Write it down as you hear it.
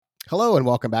Hello and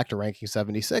welcome back to Ranking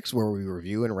 76, where we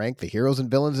review and rank the heroes and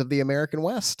villains of the American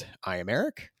West. I am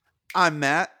Eric. I'm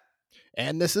Matt.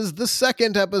 And this is the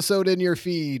second episode in your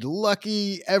feed.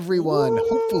 Lucky everyone. Woo!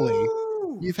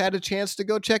 Hopefully, you've had a chance to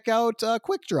go check out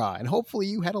Quick Draw, and hopefully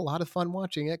you had a lot of fun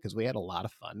watching it because we had a lot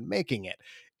of fun making it.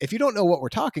 If you don't know what we're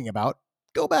talking about,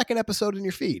 go back an episode in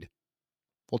your feed.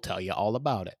 We'll tell you all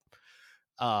about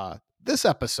it. This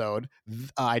episode,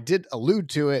 I did allude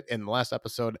to it in the last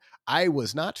episode. I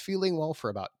was not feeling well for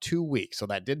about 2 weeks, so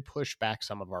that did push back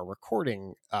some of our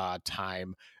recording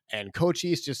time. And Coach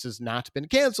East just has not been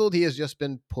canceled. He has just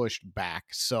been pushed back.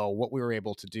 So what we were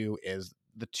able to do is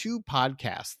the two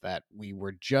podcasts that we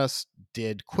were just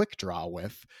did Quick Draw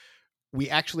with,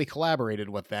 we actually collaborated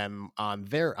with them on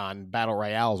Battle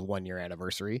Royale's 1-year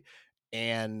anniversary.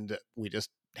 And we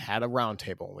just had a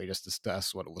roundtable and we just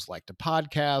discussed what it was like to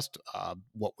podcast,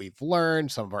 what we've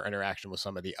learned, some of our interaction with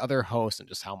some of the other hosts, and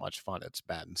just how much fun it's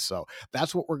been. So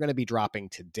that's what we're going to be dropping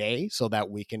today so that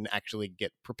we can actually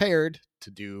get prepared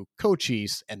to do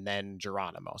Cochise and then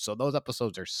Geronimo. So those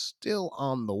episodes are still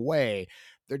on the way.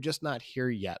 They're just not here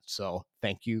yet. So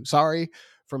thank you. Sorry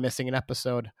for missing an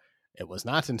episode. It was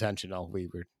not intentional. We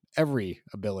were every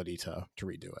ability to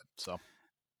redo it. So,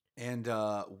 and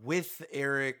with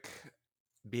Eric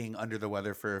being under the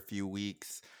weather for a few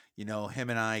weeks, him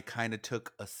and I kind of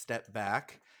took a step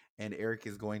back, and Eric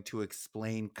is going to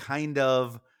explain kind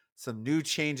of some new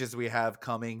changes we have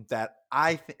coming that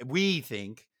we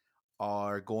think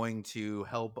are going to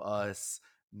help us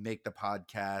make the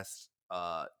podcast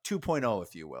 2.0,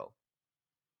 if you will.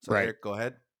 So, right. Eric, go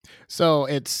ahead. So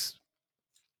it's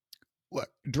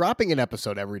dropping an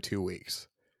episode every 2 weeks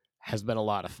has been a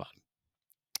lot of fun.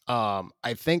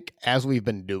 I think as we've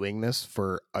been doing this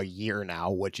for a year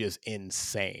now, which is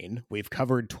insane, we've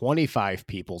covered 25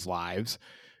 people's lives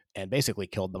and basically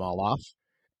killed them all off.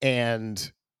 And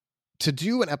to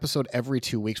do an episode every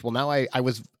 2 weeks, well, now I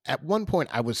was at one point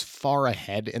I was far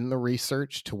ahead in the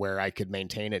research to where I could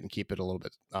maintain it and keep it a little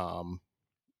bit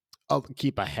I'll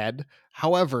keep ahead.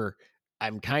 However,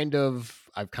 I've kind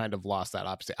of lost that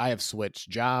opposite. I have switched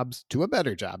jobs to a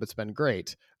better job. It's been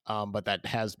great. But that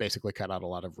has basically cut out a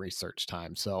lot of research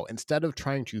time. So instead of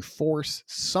trying to force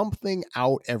something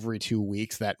out every 2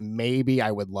 weeks that maybe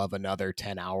I would love another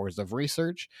 10 hours of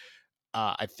research,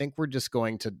 I think we're just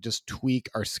going to just tweak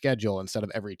our schedule. Instead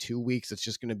of every 2 weeks, it's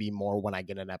just going to be more when I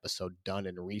get an episode done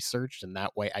and researched. And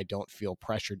that way I don't feel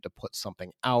pressured to put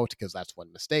something out, because that's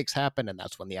when mistakes happen. And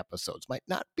that's when the episodes might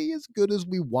not be as good as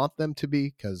we want them to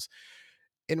be. Because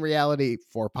in reality,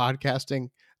 for podcasting,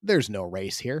 there's no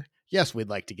race here. Yes, we'd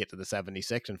like to get to the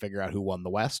 76 and figure out who won the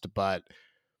West, but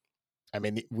I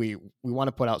mean, we want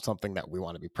to put out something that we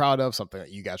want to be proud of, something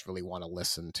that you guys really want to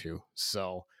listen to.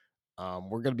 So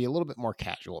we're going to be a little bit more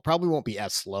casual. It probably won't be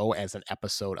as slow as an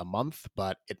episode a month,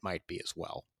 but it might be as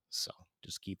well. So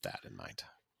just keep that in mind.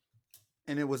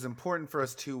 And it was important for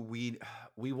us to we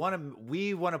want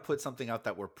to put something out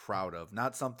that we're proud of,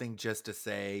 not something just to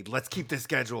say, let's keep the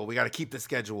schedule. We got to keep the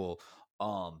schedule.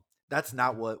 That's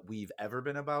not what we've ever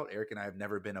been about. Eric and I have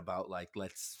never been about like,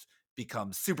 let's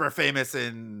become super famous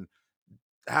and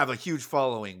have a huge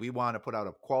following. We want to put out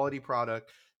a quality product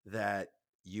that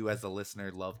you as a listener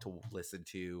love to listen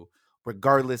to,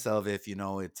 regardless of if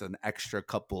it's an extra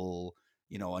couple,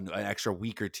 an extra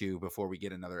week or two before we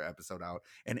get another episode out.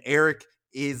 And Eric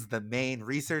is the main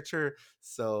researcher,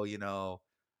 so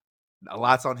a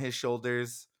lot's on his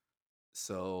shoulders.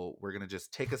 So we're gonna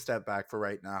just take a step back for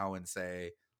right now and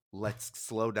say, let's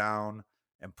slow down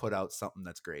and put out something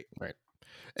that's great. Right.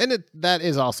 And that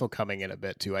is also coming in a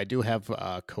bit too. I do have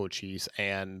Cochise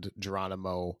and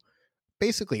Geronimo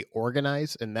basically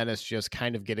organized, and then it's just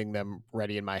kind of getting them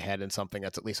ready in my head and something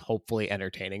that's at least hopefully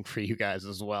entertaining for you guys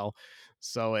as well.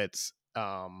 So it's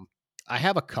I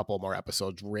have a couple more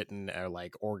episodes written or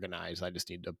like organized. I just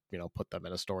need to put them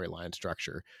in a storyline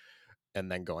structure and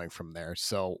then going from there.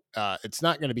 So it's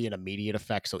not going to be an immediate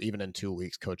effect. So even in 2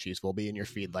 weeks, Cochise will be in your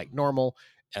feed like normal.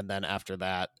 And then after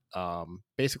that,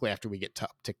 basically after we get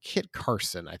to Kit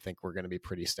Carson, I think we're going to be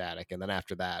pretty static. And then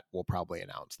after that, we'll probably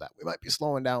announce that we might be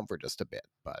slowing down for just a bit.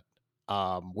 But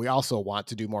we also want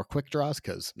to do more quick draws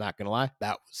because, not going to lie,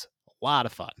 that was a lot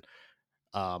of fun.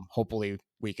 Hopefully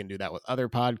we can do that with other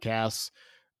podcasts,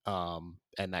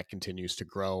 and that continues to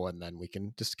grow. And then we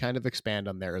can just kind of expand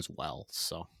on there as well.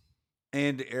 So.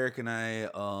 And Eric and I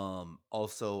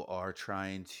also are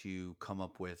trying to come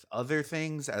up with other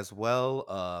things as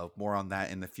well. More on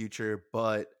that in the future,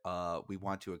 but we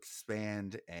want to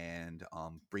expand and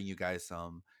bring you guys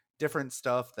some different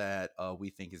stuff that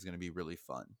we think is going to be really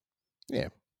fun. Yeah.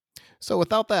 So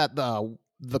without that,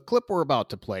 The clip we're about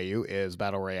to play you is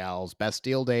Battle Royale's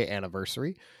Bastille Day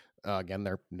anniversary. Again,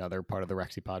 they're another part of the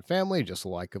RexiPod family, just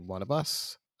like one of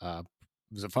us. It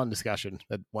was a fun discussion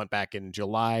that went back in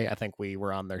July. I think we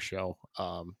were on their show.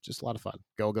 Just a lot of fun.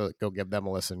 Go give them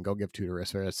a listen. Go give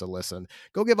Tutoriferous a listen.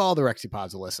 Go give all the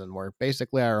RexiPods a listen. We're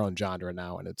basically our own genre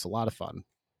now, and it's a lot of fun.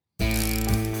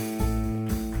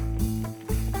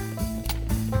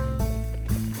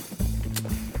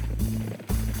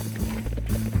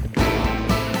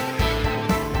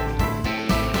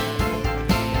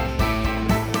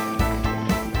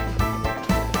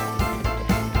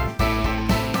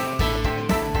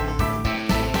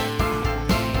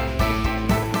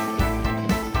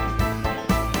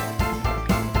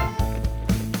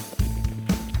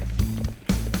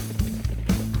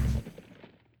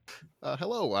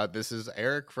 Hello, this is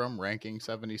Eric from Ranking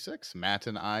 76. Matt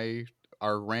and I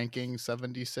are ranking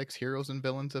 76 heroes and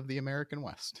villains of the American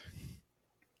West.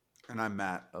 And I'm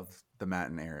Matt of the Matt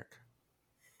and Eric.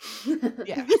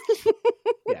 Yes.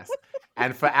 Yes.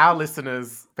 And for our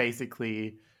listeners,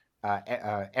 basically,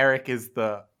 Eric is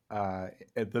the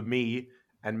me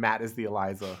and Matt is the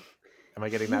Eliza. Am I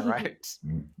getting that right?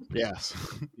 Yes.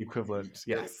 Equivalent.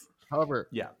 Yes. However,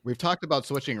 Yeah. we've talked about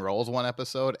switching roles one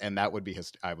episode, and that would be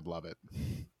I would love it.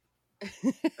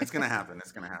 It's gonna happen.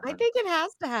 It's gonna happen. I think it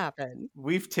has to happen.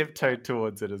 We've tiptoed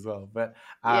towards it as well. But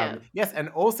Yeah. yes, and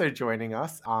also joining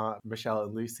us are Michelle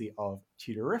and Lucy of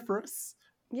Tutoriferous.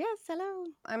 Yes, hello.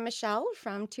 I'm Michelle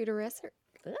from Tutoriferous.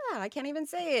 I can't even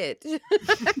say it.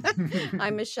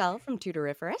 I'm Michelle from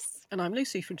Tutoriferous. And I'm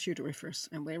Lucy from Tutoriferous,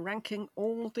 and we're ranking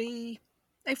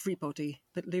everybody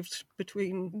that lived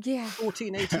between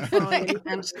 1485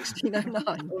 and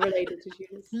 1609. Related to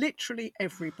tutors. Literally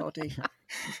everybody.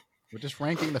 We're just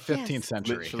ranking the 15th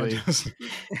century. Literally.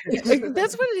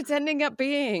 That's what it's ending up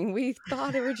being. We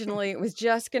thought originally it was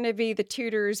just going to be the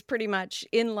Tudors pretty much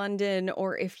in London,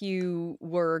 or if you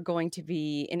were going to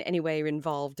be in any way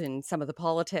involved in some of the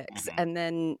politics. Mhm. And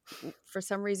then for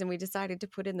some reason we decided to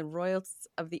put in the royals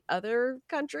of the other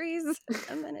countries.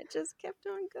 And then it just kept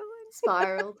on going.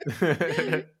 Spiraled.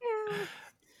 Yeah.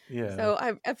 Yeah.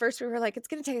 So at first we were like, it's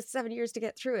going to take us 7 years to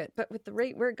get through it. But with the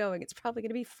rate we're going, it's probably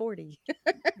going to be 40.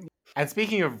 And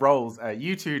speaking of roles,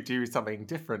 you two do something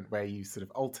different where you sort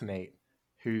of alternate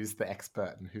who's the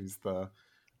expert and who's the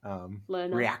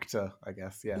Learner. reactor, I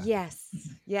guess. Yeah.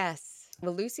 Yes.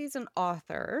 Well, Lucy's an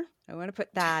author. I want to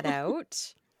put that out.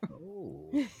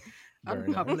 Oh, Very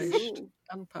nice.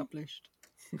 Unpublished.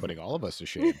 Putting all of us to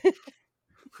shame.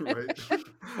 Right.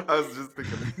 I was just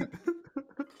thinking.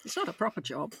 It's not a proper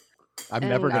job. I'm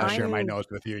never And going to share my I'm- notes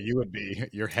with you.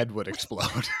 Your head would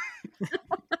explode.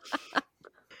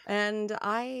 And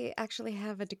I actually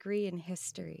have a degree in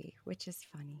history, which is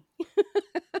funny.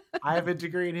 I have a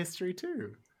degree in history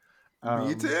too.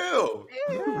 Me too.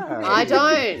 Yeah. I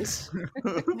don't.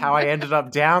 How I ended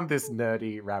up down this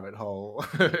nerdy rabbit hole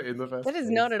in the first That is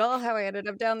place. not at all how I ended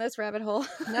up down this rabbit hole.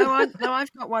 No,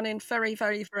 I've got one in very,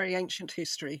 very, very ancient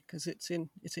history because it's in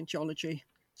geology.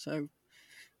 So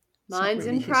Mine's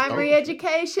in really primary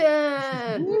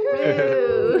education.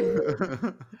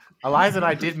 Woo. Eliza and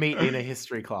I did meet in a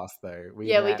history class though.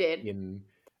 Yeah, we met did. in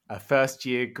a first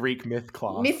year Greek myth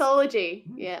class. Mythology.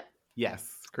 Yeah, Yes,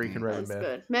 Greek and that Roman was myth.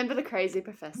 good. Remember the crazy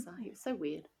professor? He was so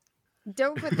weird.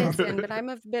 Don't put this in, but I'm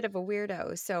a bit of a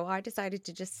weirdo, so I decided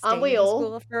to just stay Aren't we in all?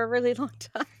 school for a really long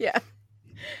time. Yeah. I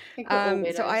think we're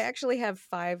all So I weirdos. actually have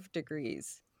 5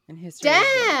 degrees in history.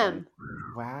 Damn.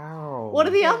 Wow. What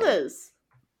are the Yeah. others?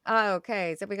 Oh,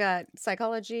 okay. So we got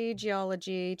psychology,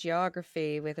 geology,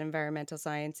 geography with environmental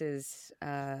sciences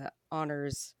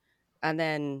honors, and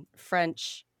then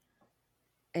French,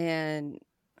 and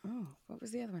what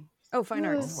was the other one? Oh, fine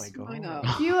arts. Oh my god. I know.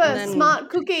 You are a then- smart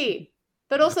cookie,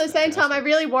 but also at the same time, I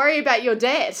really worry about your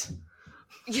debt.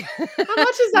 How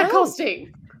much is that No.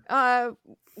 costing?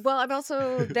 Well, I've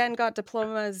also then got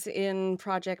diplomas in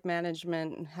project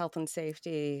management, health and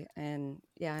safety, and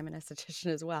yeah, I'm an esthetician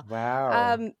as well.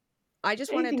 Wow. I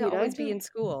just wanted Anything to you don't always be do. in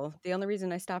school. The only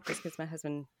reason I stopped is because my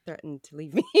husband threatened to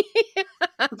leave me.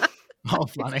 Oh,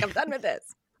 He's funny. like, I'm done with this.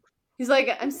 He's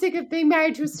like, I'm sick of being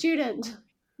married to a student.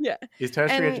 Is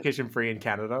tertiary and- education free in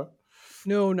Canada?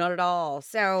 No, not at all.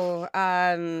 So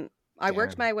I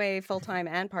worked Damn. my way full time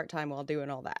and part time while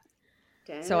doing all that.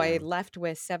 Damn. So I left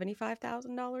with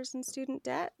 $75,000 in student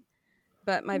debt.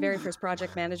 But my very first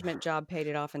project management job paid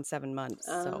it off in 7 months.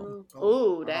 So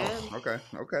Oh, damn.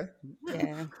 Okay.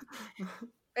 yeah.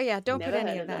 But yeah, don't Never put any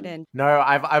heard of of that them. in. No,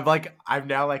 I'm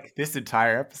now like this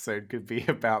entire episode could be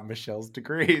about Michelle's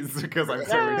degrees because I'm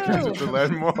so No. interested to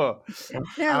learn more.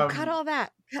 No, Um, cut all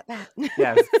that. Cut that.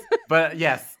 Yes, but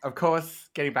yes, of course,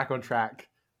 getting back on track.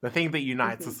 the thing that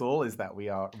unites us all is that we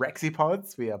are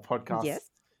Rexipods. We are podcasts Yes.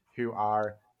 who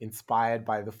are inspired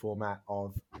by the format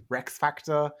of Rex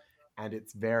Factor and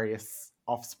its various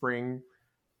offspring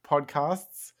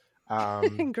podcasts.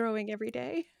 Growing every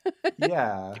day.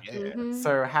 Yeah. Mhm.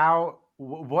 So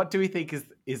what do we think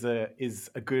is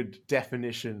a good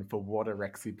definition for what a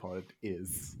Rexipod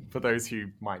is for those who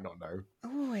might not know?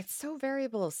 Oh, it's so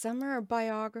variable. Some are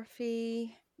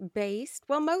biography based.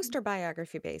 Well, most are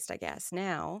biography based, I guess,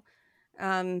 now.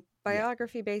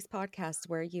 Biography based podcasts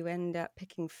where you end up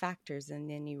picking factors and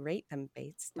then you rate them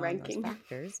based Ranking. on those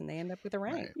factors and they end up with a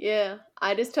rank. Right. Yeah,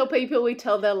 I just tell people we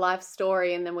tell their life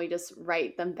story and then we just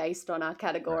rate them based on our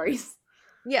categories.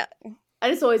 Yeah. I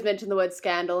just always mention the word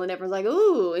scandal and everyone's like,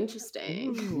 ooh,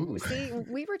 interesting. Ooh. See,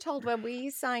 we were told when we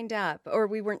signed up, or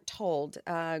we weren't told,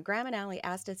 Graham and Allie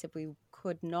asked us if we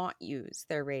could not use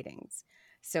their ratings.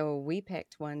 So we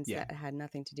picked ones Yeah. that had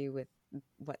nothing to do with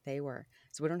what they were.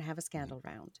 So we don't have a scandal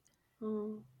round.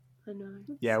 Oh, I know.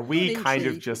 Yeah, we Not kind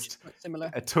of intrigued, which just is quite similar.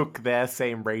 took their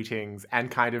same ratings and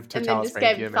kind of And then Totalis just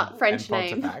gave Rankium and French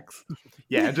name. Pontifex.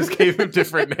 Yeah, and just gave them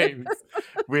different names,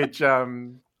 which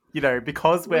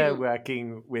because we're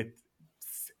working with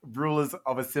rulers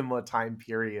of a similar time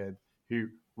period who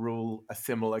rule a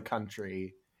similar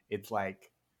country, it's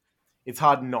like it's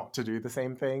hard not to do the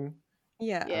same thing.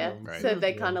 Yeah. Yeah, Right. so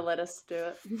they Yeah. kind of let us do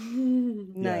it.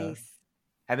 Nice.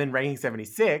 And then Ranking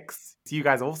 76, so you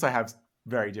guys also have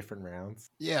very different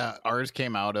rounds. Yeah, ours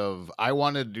came out of I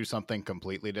wanted to do something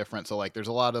completely different. So like, there's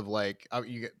a lot of like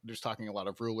there's talking a lot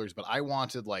of rulers, but I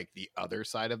wanted like the other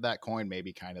side of that coin,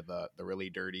 maybe kind of the really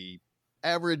dirty,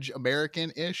 average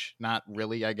American-ish, not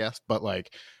really, I guess, but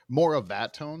like more of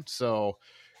that tone. So,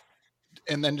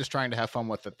 and then just trying to have fun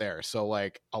with it there. So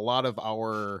like a lot of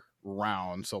our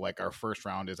round, so like our first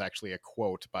round is actually a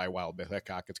quote by Wild Bill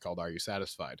Hickok. It's called "Are You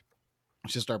Satisfied?"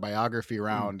 It's just our biography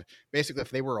round. Basically, if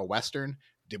they were a Western,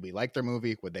 did we like their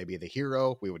movie? Would they be the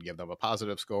hero? We would give them a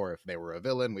positive score. If they were a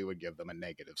villain, we would give them a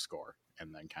negative score,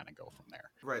 and then kind of go from there.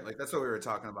 Right, like that's what we were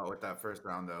talking about with that first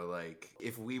round, though. Like,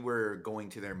 if we were going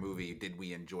to their movie, did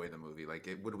we enjoy the movie? Like,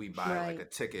 would we buy like a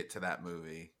Right. ticket to that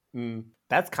movie?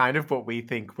 That's kind of what we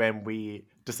think when we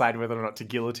decide whether or not to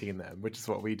guillotine them, which is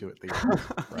what we do at the end.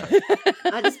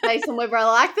 Right. I just base on whether I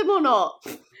like them or not.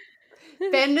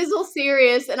 Ben is all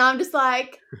serious, and I'm just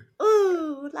like,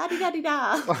 ooh, la di da di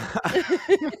da.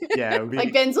 Yeah,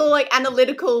 Like Ben's all like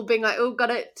analytical, being like, oh, got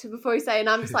it to before you say, and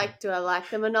I'm just like, do I like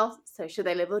them enough? So should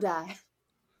they live or die?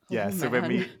 Yeah, Oh, so when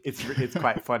man. it's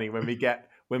quite funny when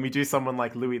we do someone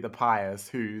like Louis the Pious,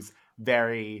 who's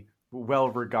very well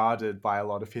regarded by a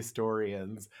lot of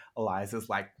historians. Eliza's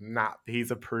like, nah,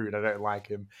 he's a prude, I don't like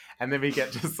him. And then we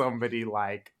get to somebody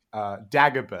like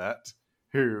Dagobert,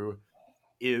 who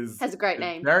Has a great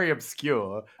name. very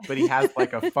obscure, but he has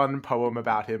like a fun poem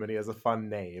about him and he has a fun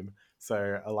name.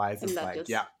 So Eliza's And that like, just-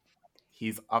 yeah,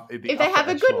 he's up in the If they upper have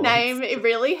a good echelons. name, it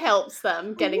really helps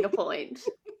them getting a point.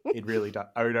 It really does.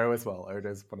 Odo as well.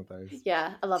 Odo's one of those.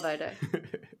 Yeah, I love Odo.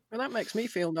 Well, that makes me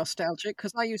feel nostalgic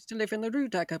because I used to live in the Rue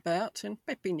Dagobert in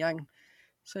Perpignan.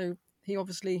 So he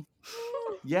obviously,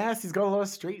 Yes, he's got a lot of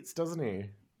streets, doesn't he?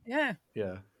 yeah.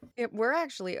 Yeah. We're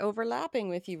actually overlapping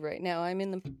with you right now. I'm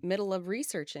in the middle of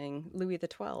researching Louis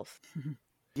XII.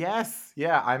 Yes.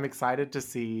 Yeah, I'm excited to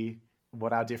see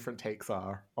what our different takes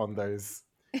are on those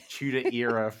Tudor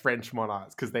era French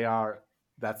monarchs because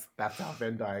that's our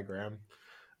Venn diagram.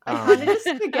 I kind of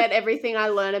just forget everything I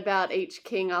learn about each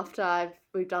king after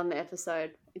we've done the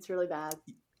episode. It's really bad.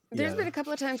 There's Yeah. been a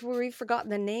couple of times where we've forgotten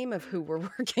the name of who we're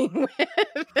working with.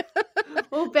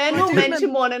 Well, Ben I will do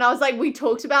mention one, and I was like, we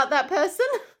talked about that person?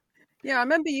 Yeah, I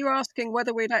remember you asking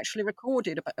whether we'd actually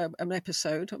recorded an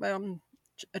episode about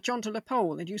John de la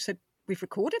Pole, and you said, we've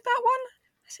recorded that one?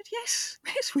 I said, yes,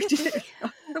 we did.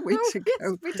 A week Oh, ago.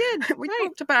 yes, we did. We Right.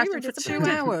 talked about We were it for 2 disappointed.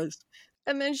 hours.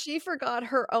 And then she forgot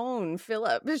her own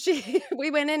Philip.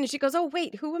 We went in and she goes, "Oh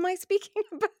wait, who am I speaking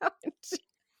about?"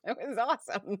 It was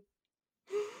awesome.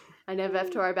 I never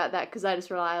have to worry about that because I just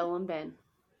rely all on Ben.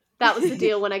 That was the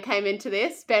deal when I came into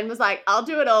this. Ben was like, I'll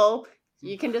do it all.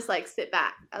 You can just like sit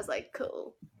back. I was like,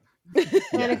 cool. And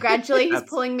then gradually he's That's-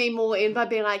 pulling me more in by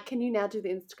being like, can you now do the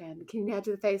Instagram? Can you now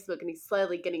do the Facebook? And he's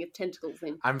slowly getting his tentacles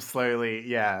in. I'm slowly,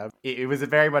 yeah. It was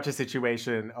very much a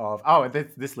situation of, oh,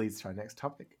 this leads to our next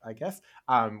topic, I guess,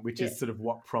 which Yeah. is sort of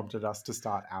what prompted us to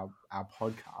start our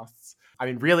podcasts. I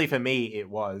mean, really for me, I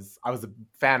was a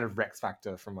fan of Rex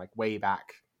Factor from like way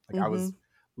back. Like I was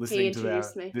listening to them.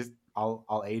 introduced me.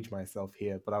 I'll age myself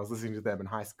here, but I was listening to them in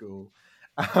high school.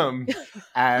 And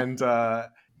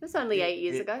That's only 8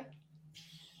 years ago.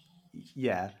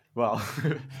 yeah, well,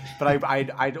 but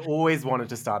I'd always wanted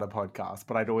to start a podcast,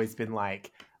 but I'd always been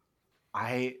like,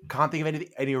 I can't think of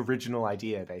any original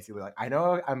idea, basically. Like, I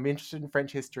know I'm interested in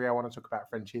French history. I want to talk about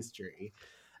French history.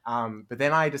 But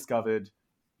then I discovered,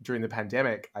 during the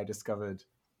pandemic, Totalis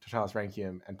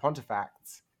Rankium and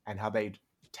Pontifacts, and how they'd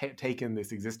taken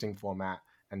this existing format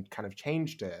and kind of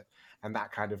changed it. And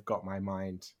that kind of got my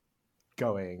mind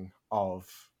going of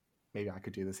maybe I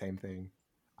could do the same thing.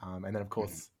 And then, of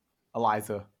course,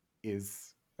 Eliza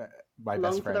is my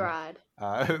best friend. Along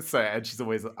for the ride. And she's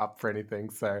always up for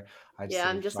anything. So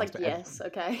I'm just like, yes,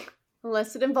 okay.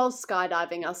 Unless it involves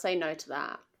skydiving, I'll say no to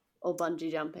that. Or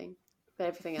bungee jumping. But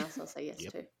everything else I'll say yes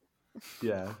to.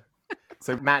 Yeah.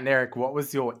 So Matt and Eric, what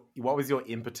was your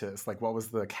impetus? Like, what was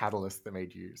the catalyst that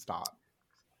made you start?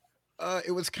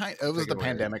 It was the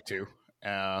pandemic too.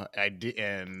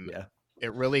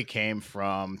 It really came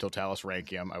from Totalis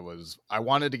Rankium. I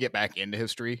wanted to get back into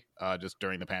history just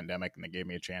during the pandemic, and they gave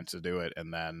me a chance to do it.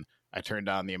 And then I turned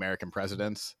on The American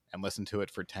Presidents and listened to it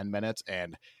for 10 minutes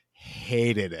and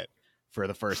hated it for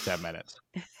the first 10 minutes.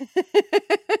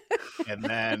 And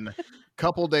then a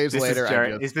couple days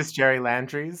later, is this Jerry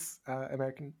Landry's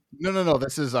American? No.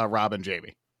 This is Rob and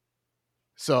Jamie.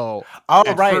 So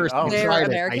first,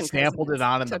 I sampled it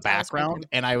on in the background,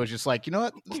 and I was just like, you know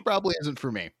what, this probably isn't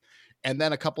for me. And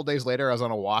then a couple days later, I was on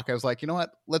a walk. I was like, you know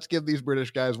what, let's give these British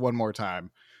guys one more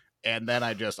time. And then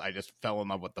I just fell in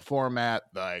love with the format,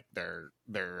 like their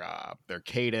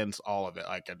cadence, all of it.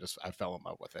 Like I fell in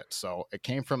love with it. So it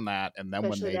came from that. And then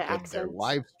especially when they did their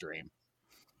live stream,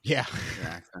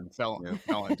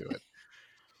 fell into it.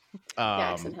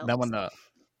 Then when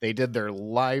they did their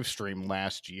live stream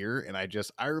last year, and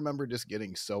I remember just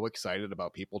getting so excited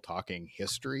about people talking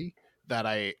history that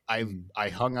I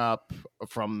hung up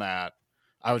from that.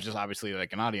 I was just obviously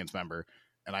like an audience member,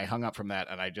 and I hung up from that,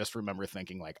 and I just remember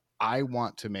thinking, like, I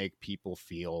want to make people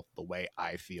feel the way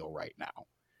I feel right now.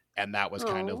 And that was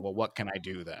kind of, well, what can I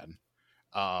do then?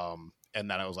 And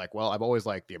then I was like, well, I've always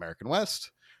liked the American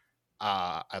West.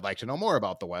 I'd like to know more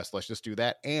about the West. Let's just do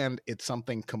that. And it's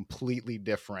something completely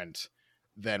different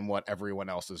than what everyone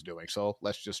else is doing. So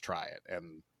let's just try it.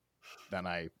 And then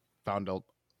I found a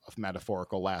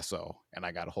metaphorical lasso, and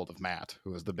I got a hold of Matt,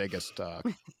 who is the biggest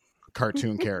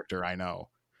cartoon character I know.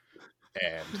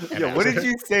 And what did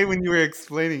you say when you were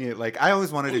explaining it? Like, I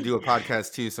always wanted to do a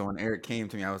podcast too. So when Eric came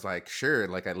to me, I was like, sure.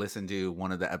 Like, I listened to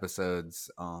one of the episodes,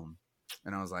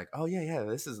 and I was like, oh yeah,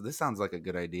 this sounds like a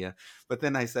good idea. But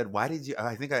then I said,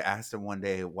 I think I asked him one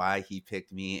day why he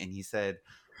picked me, and he said,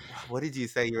 what did you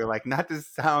say? You were like, not to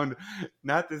sound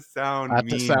mean, but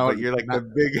you're like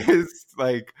the biggest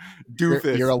like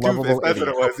doofus. You're a lovable That's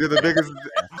idiot. what it was. You're the biggest.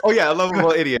 Oh yeah, a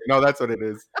lovable idiot. No, that's what it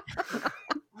is.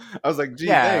 I was like, gee,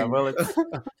 dang. Well,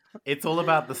 it's all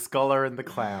about the scholar and the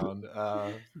clown,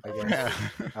 I guess.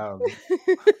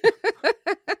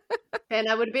 Ben,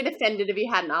 I would have been offended if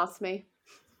you hadn't asked me.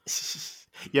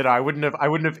 I wouldn't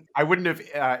have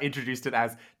introduced it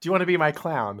as, do you want to be my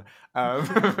clown?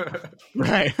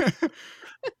 Right.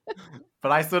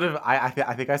 But I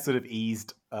think I sort of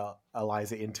eased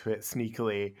Eliza into it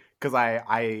sneakily, because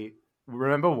I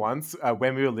remember once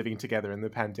when we were living together in the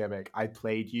pandemic, I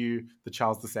played you the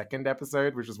Charles II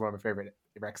episode, which was one of my favorite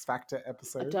Rex Factor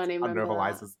episodes. I don't even remember. I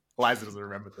don't know if Eliza doesn't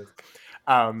remember this.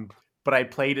 But I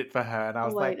played it for her, and I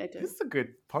was this is a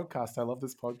good podcast. I love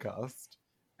this podcast.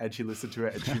 And she listened to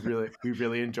it, and we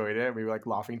really enjoyed it. And we were like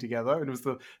laughing together. And it was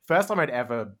the first time I'd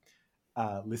ever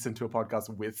listened to a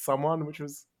podcast with someone, which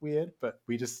was weird. But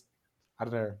I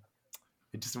don't know.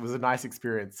 It was a nice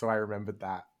experience. So I remembered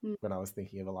that when I was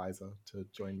thinking of Eliza to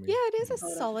join me. Yeah, it is a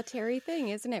solitary thing,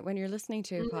 isn't it? When you're listening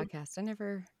to a podcast, I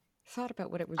never thought about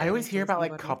what it was. I always hear about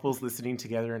like couples listening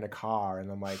together in a car,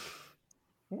 and I'm like,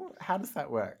 how does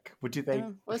that work? Would you they?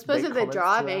 Well, I suppose if they're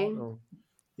driving.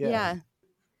 Yeah.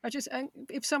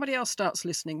 If somebody else starts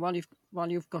listening while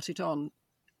you've got it on,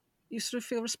 you sort of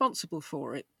feel responsible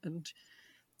for it, and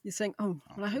you think, oh,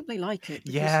 well, I hope they like it.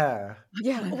 Yeah.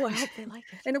 Oh, I hope they like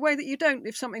it. In a way that you don't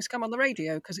if something's come on the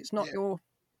radio, because it's not your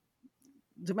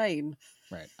domain.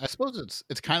 Right. I suppose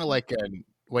it's kind of like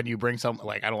when you bring some,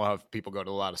 like, I don't know if people go to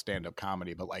a lot of stand-up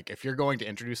comedy, but like if you're going to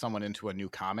introduce someone into a new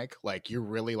comic, like you're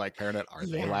really like paranoid, are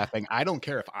they laughing? I don't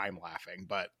care if I'm laughing,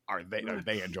 but are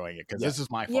they enjoying it? Because this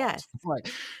is my fault. Yes. Like,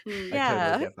 I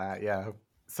totally get that. Yeah.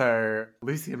 So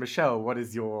Lucy and Michelle, what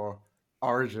is your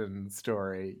origin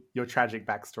story, your tragic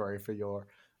backstory for your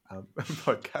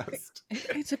podcast?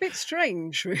 It's a bit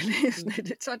strange, really, isn't it?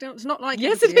 It's not like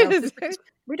yes, it is.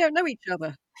 We don't know each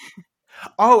other.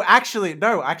 Oh, actually,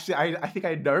 no. Actually, I think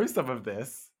I know some of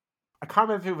this. I can't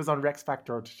remember if it was on Rex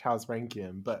Factor or Totalis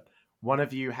Rankium, but one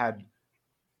of you had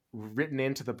written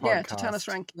into the podcast Totalis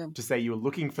Rankium to say you were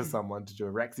looking for someone to do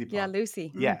a Rexy podcast. Yeah,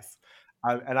 Lucy. Yes.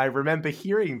 And I remember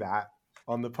hearing that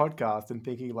on the podcast and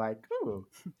thinking like, oh,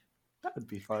 that would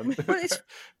be fun.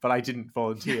 But I didn't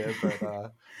volunteer.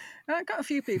 But I got a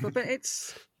few people, but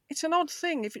it's an odd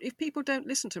thing. If people don't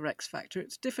listen to Rex Factor,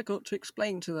 it's difficult to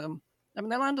explain to them. I mean,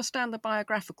 they'll understand the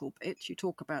biographical bit. You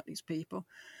talk about these people.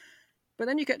 But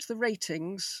then you get to the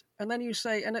ratings, and then you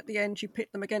say, and at the end you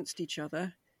pit them against each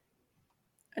other,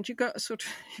 and you get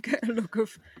a look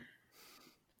of,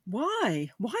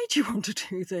 why? Why do you want to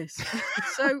do this?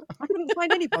 So I couldn't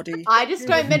find anybody. I just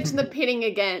don't mention the pitting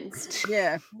against.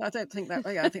 Yeah, I don't think that.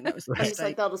 Yeah, I think that was the It's mistake.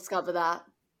 like they'll discover that.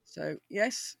 So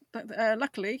yes, but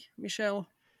luckily Michelle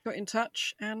got in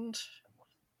touch, and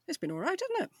it's been all right,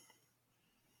 hasn't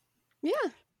it?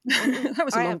 Yeah. That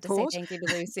was a I long have to pause. say thank you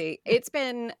to Lucy. It's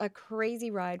been a crazy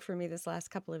ride for me this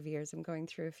last couple of years. I'm going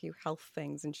through a few health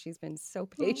things, and she's been so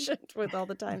patient with all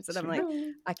the times that I'm like,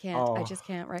 I can't. I just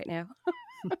can't right now.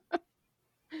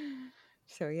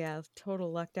 So yeah,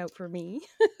 total lucked out for me.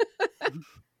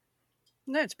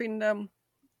 No, it's been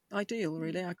ideal,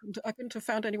 really. I couldn't have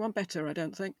found anyone better, I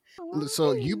don't think.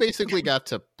 So you basically got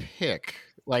to pick,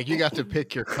 like you got to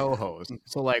pick your co-host.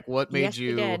 So like, what made Yes, we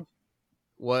you? did.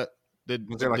 What did?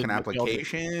 Was there like did an Michelle do?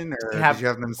 application, or have did you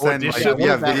have them send like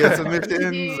auditions? video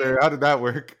submissions, or how did that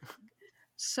work?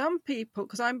 Some people,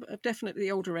 because I'm definitely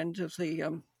the older end of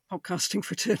the podcasting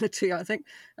fraternity, I think,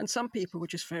 and some people were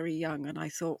just very young, and I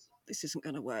thought, this isn't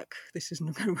going to work. This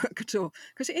isn't going to work at all.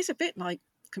 Because it is a bit like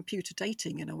computer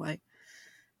dating in a way.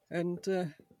 And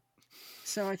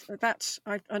so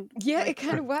Yeah, it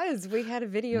kind of was. We had a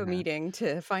video meeting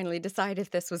to finally decide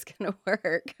if this was going to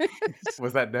work.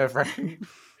 was that nerve-wracking?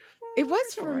 It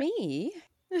was for Alright. me.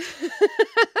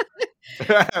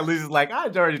 Lisa's like,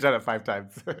 I'd already done it 5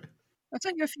 times. I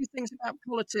sent you a few things about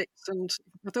politics, and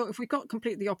I thought if we got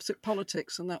completely opposite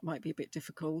politics, and that might be a bit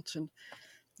difficult, and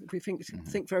we think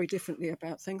very differently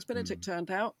about things. But as it turned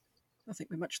out, I think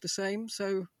we're much the same.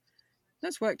 So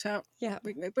that's worked out. Yeah.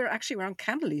 We're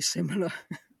uncannily similar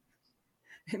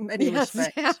in many Yes,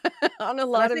 respects. on a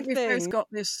And lot I of think we've things. both got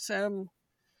this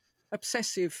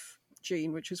obsessive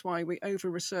gene, which is why we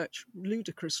over-research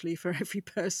ludicrously for every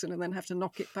person and then have to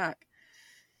knock it back.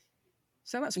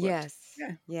 So that's worked. Yes.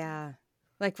 Yeah. Yeah.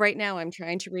 Like right now, I'm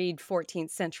trying to read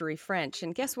 14th century French,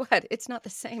 and guess what? It's not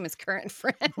the same as current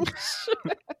French.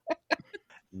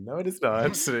 No, it is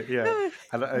not. So, yeah.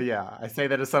 And, yeah, I say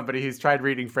that as somebody who's tried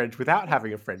reading French without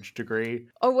having a French degree.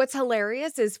 Oh, what's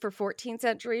hilarious is for 14th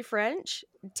century French,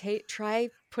 try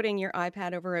putting your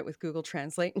iPad over it with Google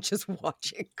Translate and just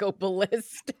watch it go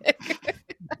ballistic.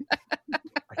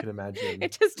 I can imagine.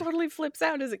 It just totally flips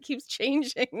out as it keeps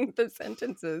changing the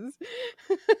sentences.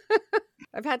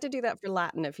 I've had to do that for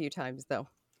Latin a few times, though.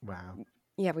 Wow.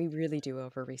 Yeah, we really do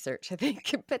over research, I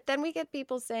think. But then we get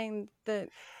people saying that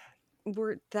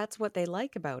that's what they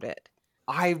like about it.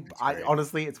 I great.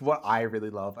 honestly, it's what I really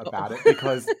love about it,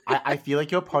 because I feel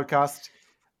like your podcast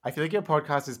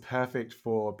is perfect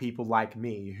for people like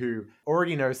me who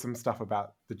already know some stuff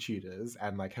about the Tudors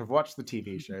and like have watched the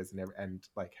TV shows and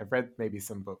like have read maybe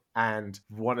some books and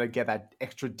want to get that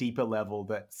extra deeper level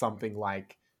that something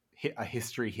like a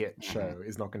history hit show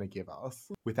is not going to give us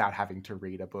without having to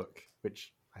read a book,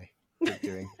 which I keep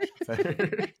doing. So.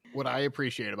 What I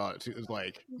appreciate about it too is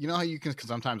like, you know how you can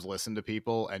sometimes listen to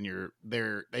people and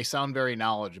they sound very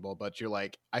knowledgeable, but you're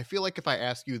like, I feel like if I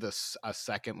ask you a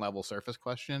second level surface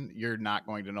question, you're not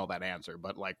going to know that answer.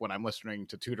 But like when I'm listening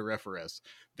to Tudoriferous,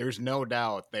 there's no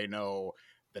doubt they know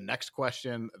the next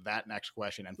question, that next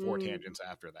question, and 4 tangents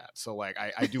after that. So like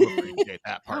I do appreciate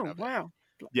that part of it. Wow.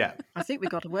 Yeah. I think we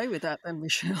got away with that then,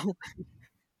 Michelle.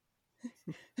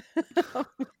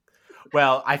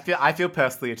 Well, I feel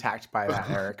personally attacked by that,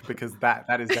 Eric, because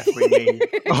that is definitely me.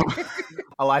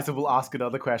 Eliza will ask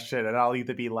another question, and I'll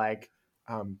either be like,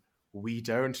 "We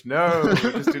don't know,"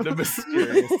 just in a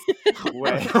mysterious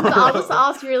way. So I'll just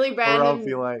ask really Or I'll random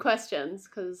be like- questions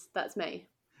because that's me.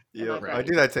 Yeah, Am I I right?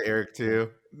 do that to Eric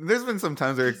too. There's been some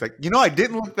times Eric's like, I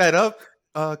didn't look that up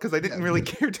because I didn't really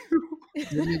care to.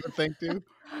 Didn't even think to.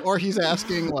 Or he's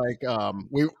asking like,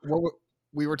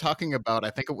 we were talking about, I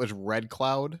think it was Red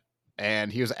Cloud.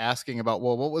 And he was asking about,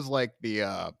 well, what was like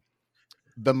the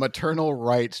maternal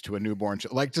rights to a newborn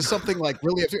child, like just something like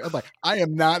really. I'm like, I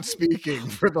am not speaking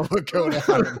for the Lakota.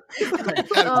 Like, that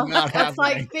is not That's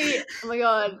happening. like oh my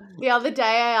god! The other day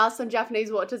I asked some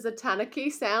Japanese, what does a tanuki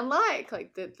sound like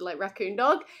the raccoon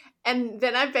dog, and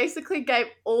then I basically gave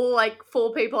all like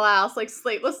 4 people I asked like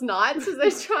sleepless nights as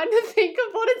they're trying to think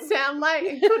of what it sounded like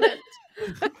and couldn't.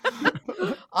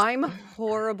 I'm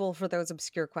horrible for those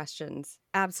obscure questions.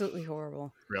 Absolutely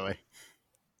horrible. Really?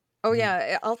 Oh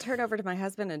yeah, I'll turn over to my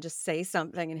husband and just say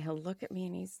something, and he'll look at me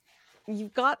and he's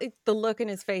you've got the look in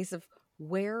his face of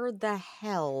where the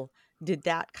hell did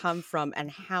that come from, and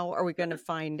how are we going to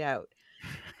find out?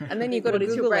 And then you go to What is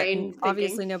your Google it, brain and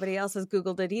obviously thinking? nobody else has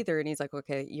Googled it either. And he's like,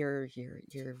 "Okay, you're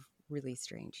really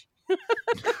strange."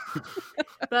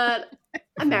 But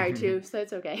I'm married too, so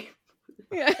it's okay.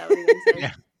 Yeah, That would be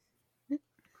insane.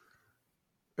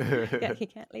 Yeah. yeah, he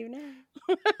can't leave now.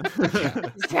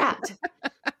 He's trapped.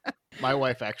 My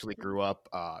wife actually grew up.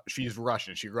 She's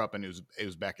Russian. She grew up in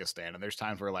Uzbekistan, and there's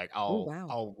times where like I'll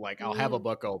wow. I'll have a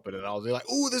book open and I'll be like,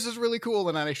 "Oh, this is really cool,"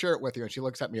 and then I share it with you, and she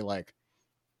looks at me like,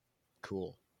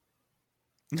 "Cool."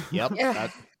 Yep, Yeah.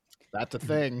 that's a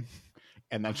thing.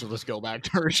 And then she'll just go back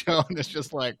to her show, and it's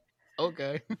just like,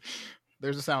 okay,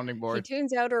 there's a sounding He board.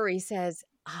 tunes out, or he says,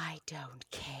 "I don't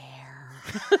care."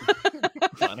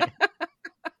 Funny.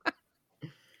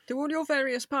 Do all your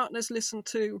various partners listen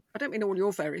to? I don't mean all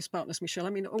your various partners, Michelle. I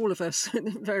mean all of us,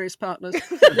 various partners,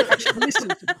 actually listen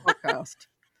to the podcast.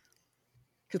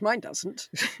 Because mine doesn't.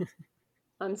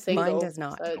 I'm single. does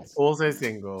not. So it's- Also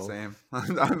single. Same.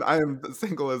 I am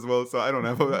single as well, so I don't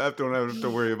have to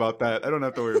worry about that. I don't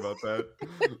have to worry about that.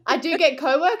 I do get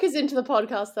co-workers into the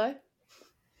podcast though.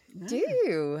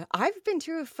 Do I've been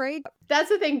too afraid. That's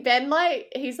the thing. Ben,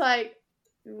 like, he's like,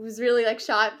 was really like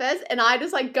shy at first, and I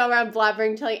just like go around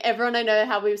blabbering, telling everyone I know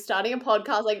how we were starting a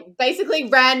podcast, like basically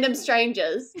random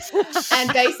strangers,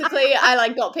 and basically I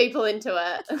like got people into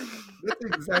it. That's the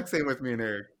exact same with me and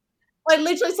Eric. Like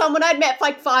literally someone I'd met for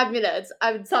like 5 minutes,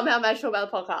 I would somehow manage to talk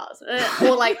about the podcast.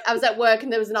 Or like I was at work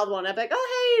and there was another one. I'd be like,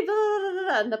 "Oh hey," blah, blah, blah,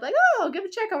 blah. And they'd be like, "Oh, give it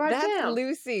a check. I'll write it That's down."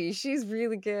 Lucy. She's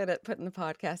really good at putting the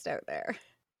podcast out there.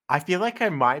 I feel like I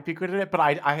might be good at it, but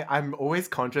I'm always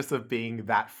conscious of being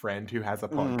that friend who has a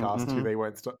podcast who they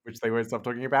won't stop, which they won't stop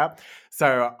talking about.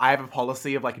 So I have a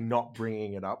policy of like not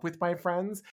bringing it up with my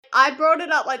friends. I brought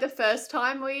it up like the first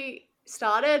time we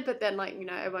started, but then like, you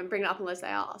know, I won't bring it up unless they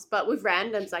ask. But with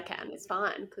randoms I can. It's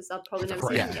fine because I'll probably never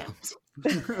see them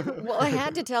again. Well, I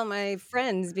had to tell my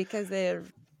friends because they're,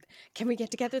 "Can we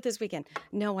get together this weekend?"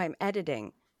 "No, I'm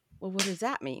editing." "Well, what does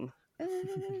that mean?"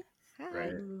 Hi.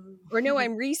 Right. Or "No,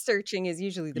 I'm researching" is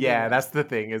usually the big Yeah, one. that's the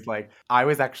thing. Is like I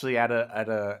was actually at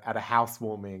a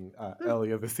housewarming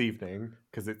earlier this evening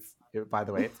because by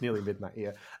the way, it's nearly midnight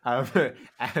here, and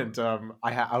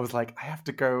I was like, I have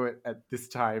to go at this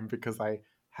time because I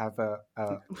have a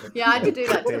Yeah, I did do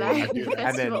that thing. today. I do that.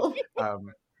 And then Festival.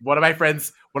 one of my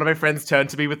friends turned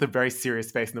to me with a very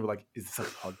serious face and they were like, "Is this a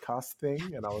podcast thing?"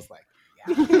 And I was like,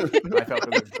 "Yeah." I felt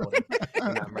really important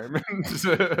in that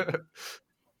moment.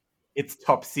 It's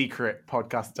top secret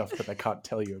podcast stuff that I can't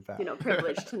tell you about. You're not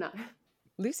privileged to know.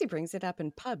 Lucy brings it up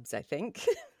in pubs, I think.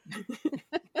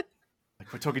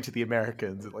 Like we're talking to the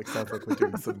Americans. It like sounds like we're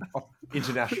doing some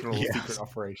international Yes. secret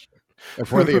operation.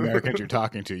 If we're the Americans you're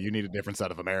talking to, you need a different set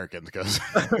of Americans because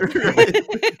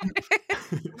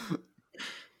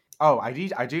Oh, I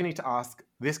do need to ask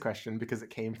this question because it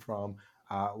came from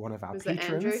one of our Was it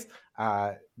Andrew?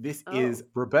 patrons. This Oh. is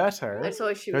Roberto. I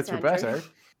saw she No, was it's Roberto.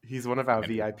 He's one of our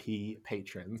VIP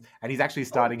patrons, and he's actually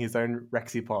starting his own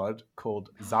Rexipod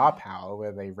called Tsar Power,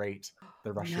 where they rate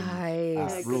the Russian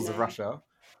Nice. rules of Nice. Russia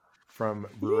from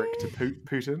Rurik to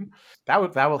Putin. That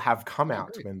will have come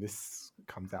out when this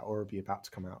comes out, or will be about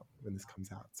to come out when this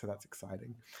comes out. So that's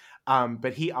exciting.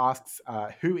 But he asks,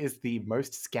 who is the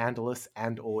most scandalous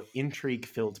and or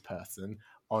intrigue-filled person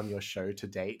on your show to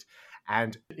date?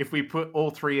 And if we put all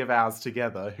three of ours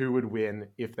together, who would win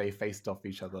if they faced off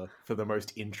each other for the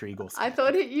most intrigue or I scandal?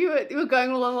 thought you were going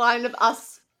along the line of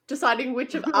us deciding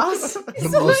which of us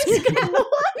is the most most scandalous.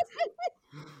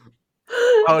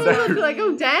 Oh, no. I feel like,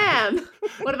 oh damn,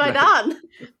 what have I No. done?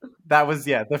 That was,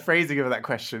 the phrasing of that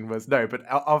question was, no, but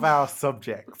of our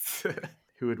subjects,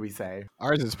 who would we say?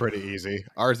 ours is pretty easy.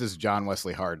 Ours is John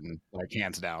Wesley Hardin, like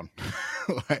hands down.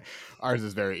 Like, ours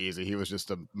is very easy. He was just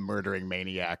a murdering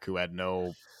maniac who had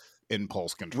no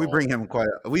impulse control. We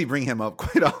bring him up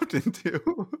quite often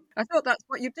too. I thought that's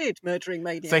what you did, murdering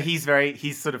maniac. So he's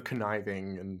sort of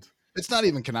conniving and... It's not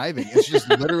even conniving. It's just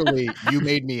literally, you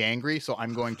made me angry, so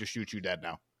I'm going to shoot you dead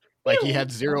now. Like he had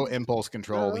zero impulse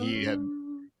control.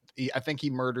 I think he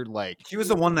murdered like. He was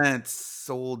the one that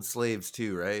sold slaves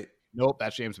too, right? Nope,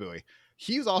 that's James Bowie.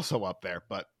 He's also up there,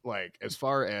 but like as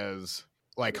far as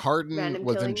like Hardin Random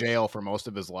was in killings? jail for most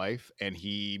of his life, and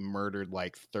he murdered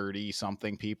like 30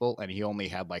 something people, and he only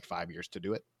had like 5 years to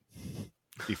do it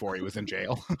before he was in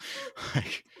jail.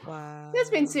 Like, Wow. There's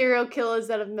been serial killers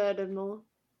that have murdered more.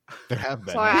 there have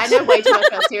been. Sorry, I know way too much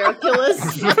about serial killers.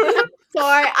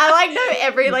 Sorry, I like know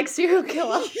every like serial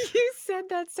killer. You said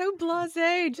that so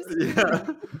blasé. Just Yeah.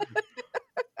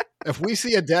 If we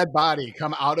see a dead body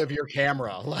come out of your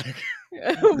camera, like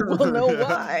We'll know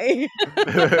why.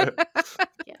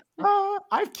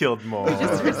 I've killed more. We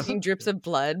just started seeing drips of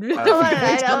blood I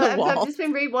right on the I've wall. just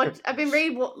been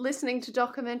listening to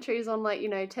documentaries on like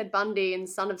Ted Bundy and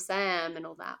Son of Sam and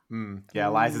all that. Yeah,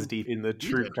 Eliza's deep in the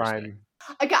true crime.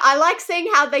 Okay, I like seeing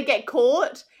how they get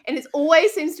caught, and it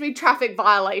always seems to be traffic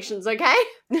violations. Okay,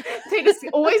 they just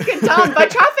always get done by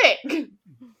traffic.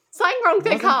 Something wrong with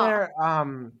their car.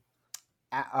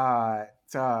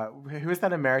 Who is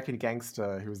that American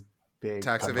gangster who was big?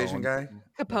 Tax evasion guy?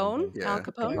 Capone? Yeah. Al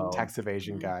Capone? Tax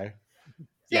evasion guy.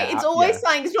 Yeah, it's always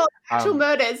saying it's not actual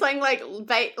murder. It's saying like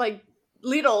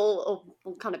little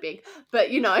or kind of big,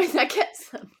 but that gets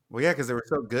them. Well, yeah, because they were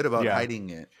so good about hiding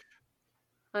it.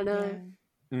 I know.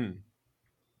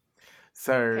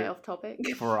 So Okay, off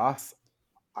topic. for us,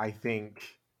 I think,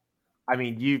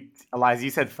 Eliza,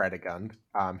 you said Fredegund,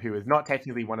 who is not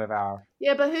technically one of our.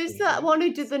 Yeah, but who's the one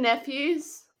who did the nephew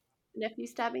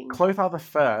stabbing? Clothar the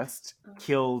First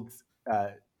killed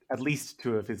at least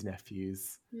 2 of his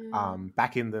nephews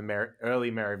back in the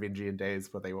early Merovingian days,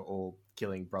 where they were all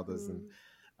killing brothers and.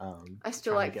 I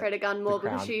still like Fredegund more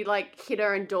because she hit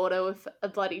her own daughter with a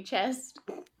bloody chest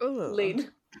lid.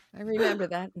 I remember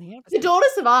that in the episode. The daughter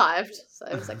survived, so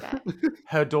it was okay.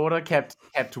 Her daughter kept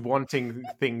wanting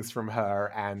things from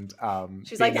her, and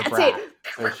she's being like, a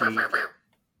 "That's brat. So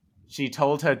she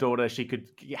told her daughter she could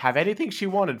have anything she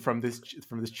wanted from this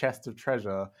chest of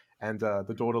treasure, and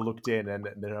the daughter looked in, and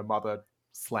then her mother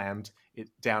slammed it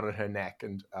down on her neck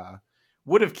and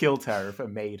would have killed her if a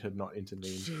maid had not intervened.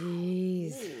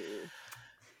 Jeez.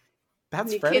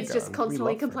 That's your kid's just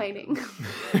constantly complaining.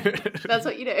 That's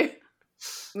what you do.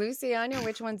 Lucy, I know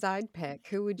which ones I'd pick.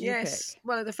 Who would you pick?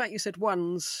 Well, the fact you said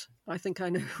ones, I think I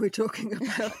know who we're talking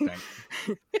about.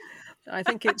 I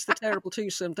think it's the terrible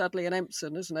twosome, Dudley and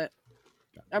Empson, isn't it?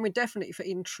 I mean, definitely for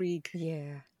intrigue.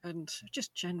 Yeah. And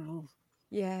just general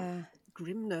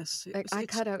grimness. I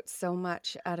cut out so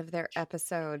much out of their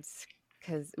episodes.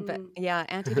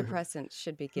 Antidepressants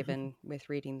should be given with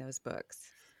reading those books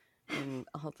and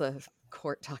all the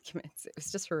court documents. It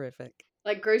was just horrific.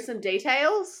 Like gruesome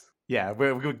details? Yeah,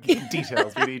 we're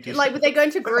details. We need details. Like, would they go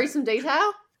into gruesome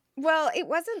detail? Well, it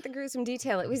wasn't the gruesome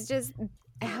detail. It was just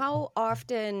how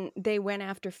often they went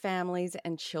after families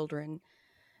and children.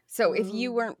 So if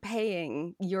you weren't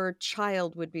paying, your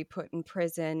child would be put in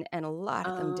prison, and a lot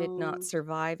of them did not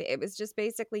survive. It was just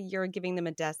basically you're giving them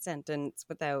a death sentence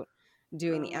without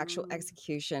doing the actual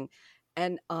execution.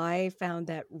 And I found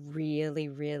that really,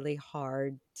 really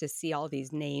hard to see all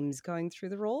these names going through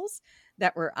the rolls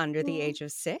that were under the age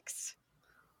of 6.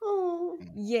 Oh.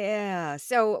 Yeah.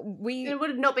 So it would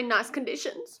have not been nice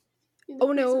conditions.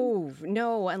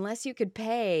 No, unless you could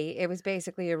pay. It was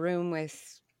basically a room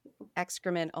with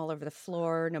excrement all over the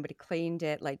floor. Nobody cleaned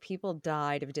it. Like, people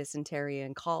died of dysentery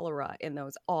and cholera in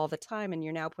those all the time, and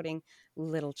you're now putting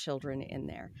little children in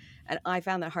there. And I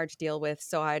found that hard to deal with,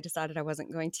 so I decided I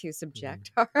wasn't going to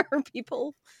subject our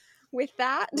people with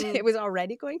that. It was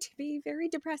already going to be very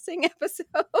depressing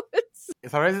episodes.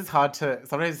 Sometimes it's hard to.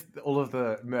 Sometimes all of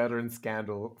the murder and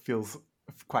scandal feels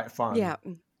quite fun. Yeah.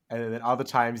 And then other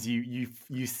times you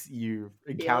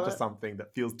encounter something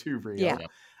that feels too real. Yeah.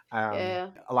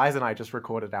 Eliza and I just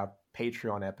recorded our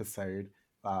Patreon episode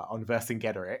on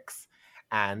Vercingetorix,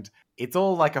 and it's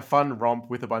all like a fun romp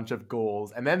with a bunch of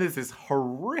Gauls. And then there's this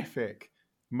horrific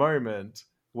moment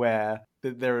where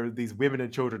there are these women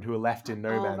and children who are left in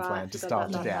no man's land to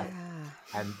starve to death.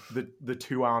 And the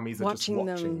two armies are just watching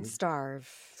them starve,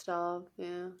 not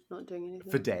doing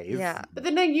anything for days. Yeah, but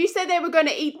then you said they were going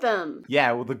to eat them.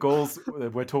 Yeah, well, the Gauls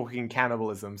were talking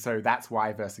cannibalism, so that's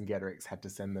why Vercingetorix had to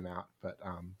send them out. But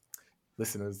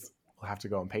listeners will have to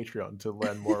go on Patreon to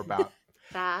learn more about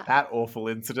that awful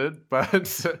incident.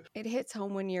 But it hits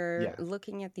home when you're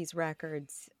looking at these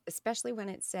records, especially when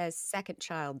it says second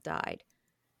child died.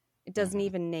 It doesn't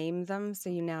even name them,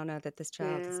 so you now know that this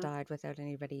child has died without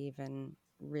anybody even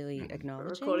really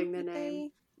acknowledging recording their name,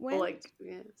 or like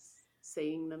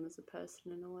seeing them as a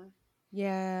person in a way.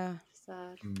 Yeah,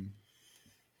 sad.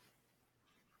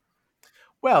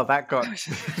 Well, that got I know.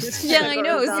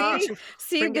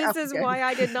 See, this is why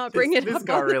I did not bring it up. This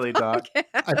got really dark.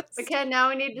 Okay, now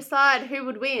we need to decide who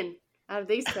would win out of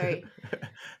these 3.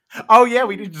 Oh yeah,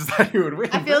 we need to decide who would win.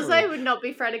 I feel so it would not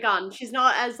be Fredegund. She's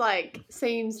not as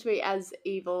seems to be as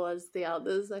evil as the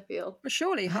others. I feel. But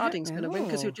surely Harding's going to win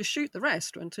because he'll just shoot the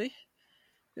rest, won't he?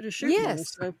 He'll just shoot them all,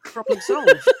 so problem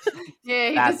solved.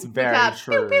 Yeah, that's very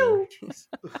true. Pew,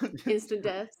 pew. Instant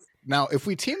death. Now, if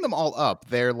we team them all up,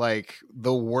 they're like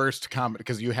the worst combat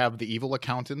because you have the evil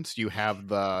accountant, you have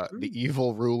the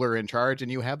evil ruler in charge, and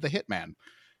you have the hitman.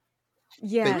 They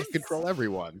Yes. can control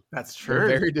everyone. That's They're true.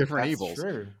 very different That's evils.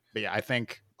 True. But yeah, I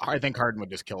think Harden would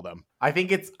just kill them. I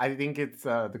think it's looking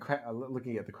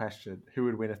at the question, who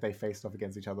would win if they faced off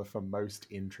against each other for most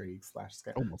intrigue /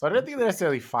 scale. So I don't think they're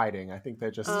necessarily fighting. I think they're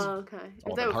just Oh, okay. Oh,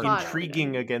 If they then were Harden- fighting,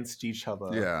 intriguing against each other.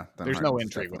 Yeah, then There's no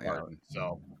Harden's intrigue with definitely out. Harden.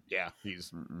 So yeah,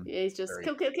 he's Mm-mm. yeah, he's just Very-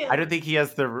 kill, kill, kill. I don't think he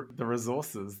has the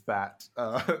resources that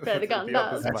Fredegonde the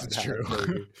others does. might That's have, true.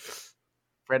 maybe.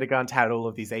 Fredegonde had all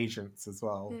of these agents as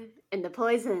well. And the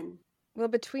poison. Well,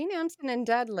 between Empson and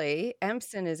Dudley,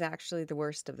 Empson is actually the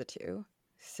worst of the two.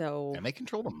 So and they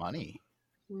control the money.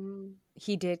 Mm.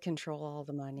 he did control all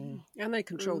the money. And they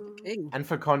control the Mm. king. And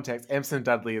for context, Empson and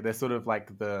Dudley, they're sort of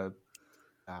like the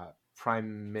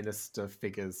prime minister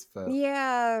figures for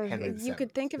Yeah, Henry you VII.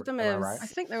 could think of them Am I as right? I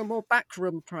think they were more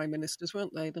backroom prime ministers,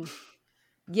 weren't they? Than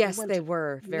yes, went they to-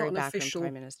 were very an backroom official-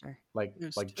 prime minister. like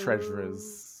Yes.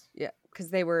 treasurers. Yeah,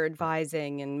 because they were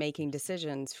advising and making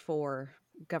decisions for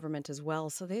government as well.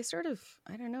 So they sort of,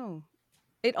 I don't know.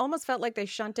 It almost felt like they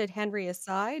shunted Henry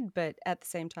aside, but at the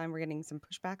same time, we're getting some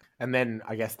pushback. And then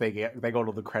I guess they got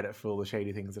all the credit for all the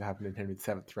shady things that happened in Henry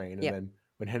VII's reign. And Yep. then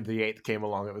when Henry VIII came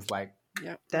along, it was like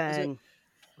yeah, that was it.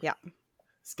 Then,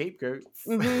 scapegoats.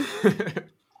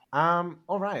 Mm-hmm.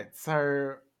 All right,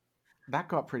 so that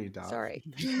got pretty dark. sorry.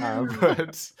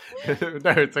 But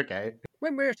no, it's okay.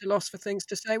 When we're at a loss for things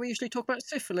to say, we usually talk about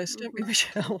syphilis, don't we,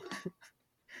 Michelle?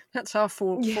 That's our Yes,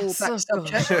 fallback of course.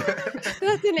 subject.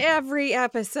 That's in every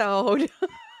episode.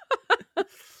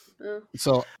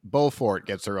 So Beaufort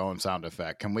gets her own sound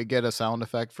effect. Can we get a sound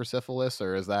effect for syphilis,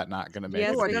 or is that not going to make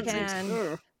Yes, it? Oh, I we don't easy? think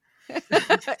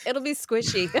can. so. It'll be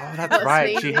squishy. Oh, that's That's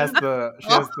right. sweet. She has the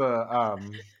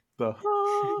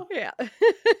Yeah.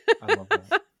 I love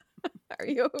that. Are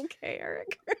you okay,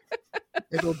 Eric?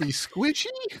 It'll be squishy.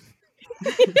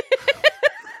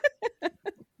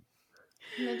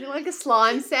 Imagine like a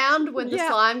slime sound when the Yeah.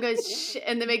 slime goes shh,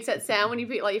 and then makes that sound when you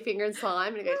put like your finger in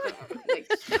slime and it goes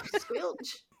like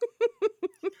squelch.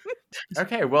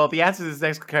 Okay, well, the answer to this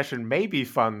next question may be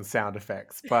fun sound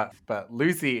effects, but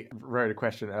Lucy wrote a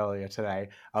question earlier today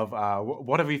of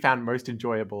what have we found most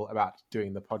enjoyable about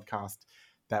doing the podcast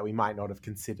that we might not have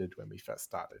considered when we first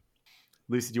started?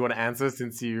 Lucy, do you want to answer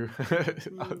since you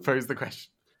posed the question?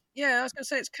 Yeah, I was going to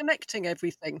say it's connecting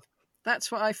everything.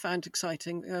 That's what I found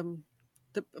exciting.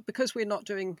 Because we're not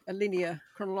doing a linear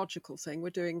chronological thing,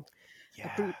 we're doing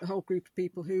a whole group of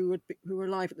people who were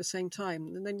alive at the same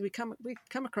time, and then we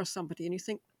come across somebody, and you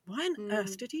think, why on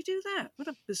earth did he do that? What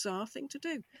a bizarre thing to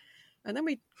do! And then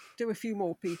we do a few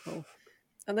more people,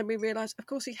 and then we realise, of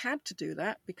course, he had to do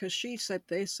that because she said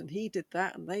this, and he did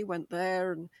that, and they went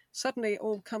there, and suddenly it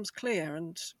all comes clear,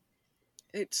 and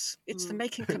it's the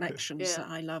making connections that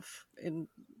I love in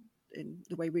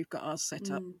the way we've got ours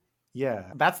set up.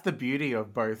 Yeah, that's the beauty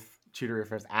of both Tudor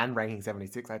Affairs and Ranking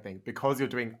 76, I think, because you're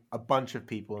doing a bunch of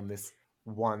people in this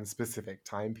one specific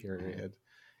time period.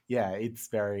 Yeah, it's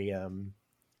very,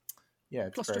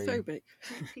 it's Claustrophobic.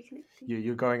 very,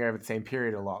 you're going over the same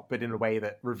period a lot, but in a way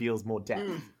that reveals more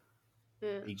depth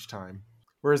each time.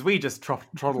 Whereas we just trot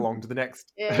along to the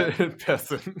next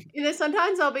person. You know,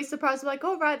 sometimes I'll be surprised, like,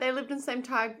 oh, right, they lived in the same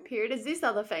time period as this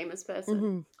other famous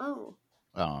person. Oh.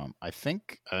 I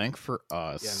think for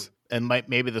us, and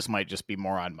maybe this might just be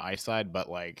more on my side, but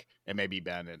like, and maybe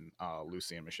Ben and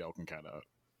Lucy and Michelle can kind of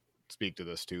speak to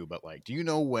this too. But like, do you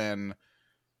know when,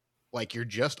 like, you're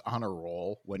just on a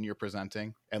roll when you're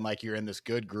presenting, and like you're in this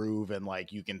good groove, and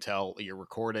like you can tell your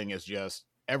recording is just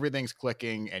everything's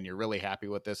clicking, and you're really happy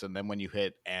with this, and then when you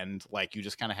hit end, like you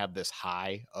just kind of have this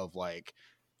high of like,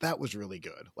 that was really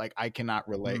good. Like I cannot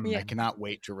relate. I cannot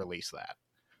wait to release that.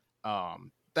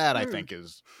 That I think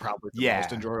is probably the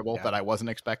most enjoyable that I wasn't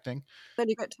expecting. Then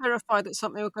you get terrified that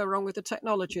something will go wrong with the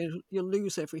technology and you'll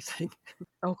lose everything.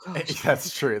 Oh, gosh.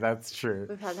 That's true. That's true.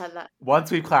 We've had that.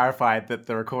 Once we've clarified that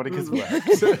the recording has worked.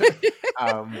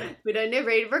 We don't need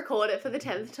to record it for the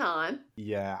 10th time.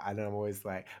 Yeah, and I'm always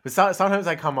like, but sometimes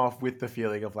I come off with the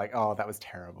feeling of like, oh, that was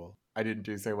terrible. I didn't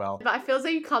do so well. But I feel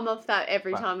like you come off that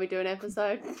every time we do an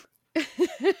episode.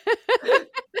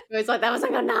 It's like, that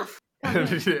wasn't good enough.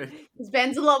 Because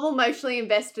Ben's a lot more emotionally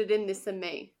invested in this than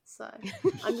me. So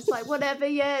I'm just like, whatever,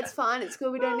 yeah, it's fine, it's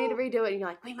good, we don't need to redo it. And you're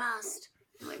like, we must.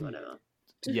 I'm like, whatever.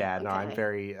 Yeah, no, I'm Okay.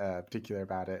 very particular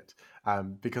about it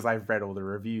because I've read all the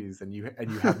reviews and you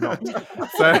have not. So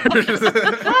No,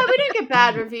 we don't get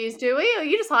bad reviews, do we? Or are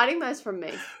you just hiding those from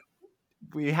me?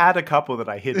 we had a couple that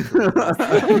I hid. From you.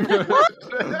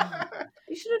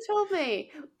 You should have told me.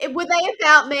 Were they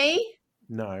about me?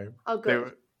 No, Oh, they good.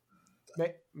 were.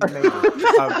 Maybe. Well,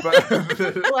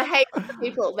 I hate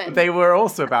people then. They were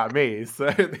also about me. So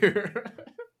they were...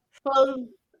 Well,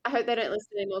 I hope they don't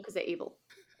listen anymore because they're evil.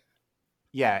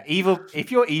 Yeah, evil.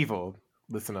 If you're evil,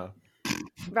 listener,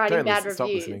 Writing Don't bad listen, stop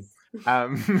listening.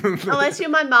 reviews. Unless you're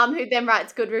my mum, who then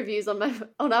writes good reviews on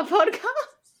our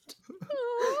podcast.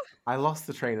 I lost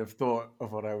the train of thought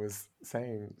of what I was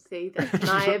saying. See, that's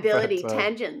my ability. But,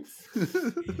 Tangents.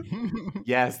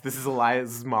 Yes, this is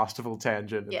Elias's masterful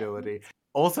tangent Yeah. ability.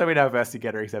 Also in our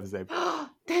Vercingetorix episode.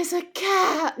 There's a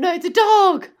cat. No, it's a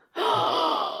dog.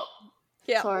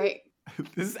 Yeah. Sorry.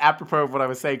 This is apropos of what I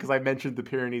was saying because I mentioned the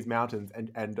Pyrenees Mountains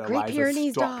and Great Eliza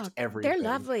Pyrenees stopped dog. everything. They're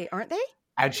lovely, aren't they?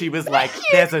 And she was like,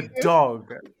 there's a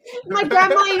dog. My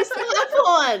grandma used to have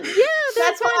one. Yeah,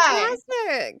 That's why.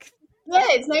 fantastic. Yeah,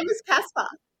 his name was Casper.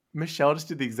 Michelle just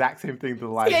did the exact same thing that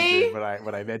Eliza See? did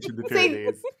when I mentioned the See?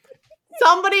 Pyrenees.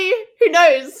 Somebody who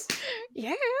knows.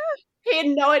 Yeah. He had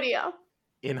no idea.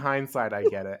 In hindsight, I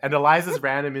get it. And Eliza's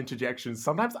random interjections,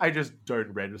 sometimes I just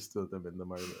don't register them in the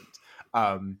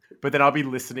moment. But then I'll be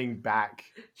listening back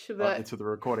to the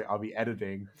recording. I'll be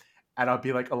editing. And I'll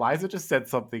be like, Eliza just said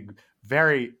something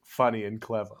very funny and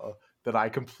clever that I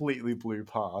completely blew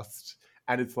past.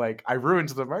 And it's like, I ruined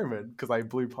the moment because I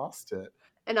blew past it.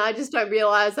 And I just don't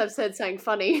realize I've said something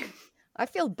funny. I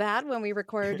feel bad when we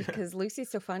record because Lucy's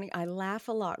so funny. I laugh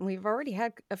a lot. And we've already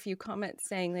had a few comments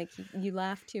saying, like, you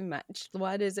laugh too much.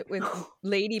 What is it with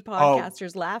lady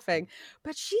podcasters laughing?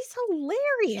 But she's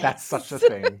hilarious. That's such a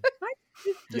thing.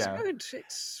 It's Yeah. good.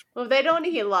 It's Well, if they don't want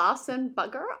to hear laughs, then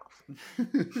bugger off.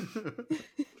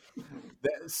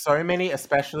 So many,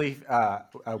 especially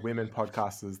women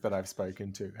podcasters that I've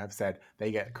spoken to, have said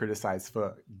they get criticized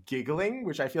for giggling,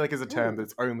 which I feel like is a term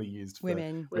that's only used for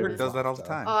Women. Eric does that all the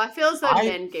laughter. time. Oh, I feel as though I-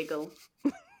 men giggle.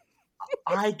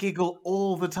 I giggle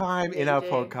all the time in You our do.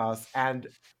 podcast and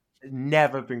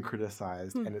never been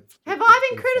criticized. And it's Have it's I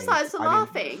been insane. criticised for I mean,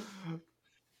 laughing?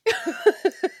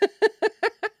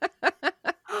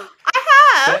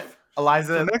 I have. but,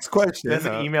 Eliza, The next question. there's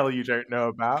an email you don't know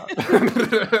about.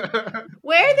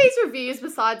 Where are these reviews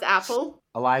besides Apple?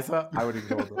 Eliza, I would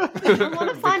ignore them. I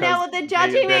wanna find out what they're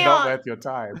judging they're me not on. worth your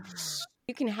time.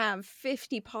 You can have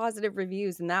 50 positive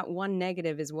reviews, and that one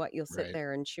negative is what you'll sit Right.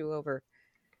 there and chew over.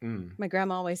 Mm. My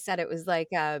grandma always said it was like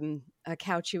a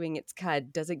cow chewing its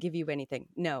cud. Does it give you anything?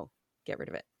 No. Get rid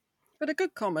of it. But a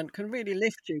good comment can really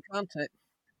lift you, can't it?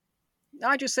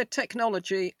 I just said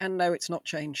technology, and no, it's not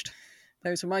changed.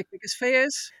 Those are my biggest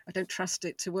fears. I don't trust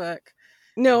it to work.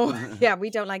 No. Yeah, we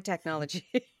don't like technology.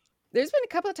 There's been a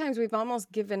couple of times we've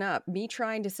almost given up. Me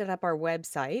trying to set up our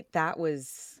website, that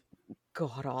was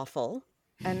god awful.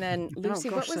 And then, Lucy,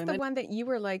 gosh, what was so the many- one that you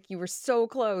were like, you were so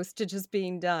close to just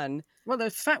being done? Well, the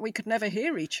fact we could never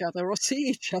hear each other or see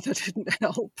each other didn't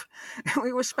help.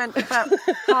 We were spent about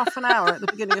half an hour at the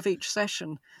beginning of each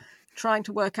session trying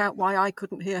to work out why I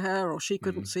couldn't hear her or she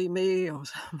couldn't see me or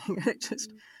something.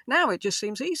 Now it just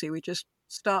seems easy. We just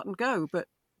start and go. But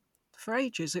for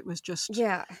ages, it was just,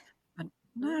 Yeah.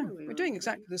 no, we're doing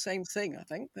exactly the same thing, I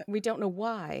think. But We don't know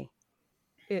why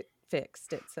it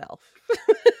fixed itself.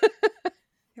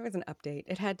 There was an update.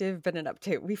 It had to have been an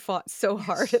update. We fought so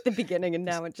hard at the beginning, and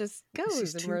now it just this goes.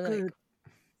 is And too we're like, good.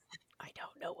 I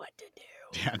don't know what to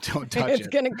do. Yeah, don't touch It's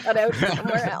it. going to cut out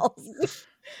somewhere else.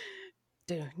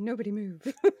 Nobody move.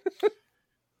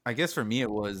 I guess for me it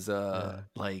was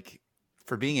like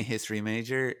for being a history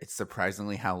major, it's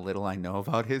surprisingly how little I know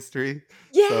about history.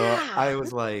 Yeah. So I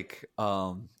was like,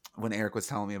 when Eric was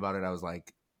telling me about it, I was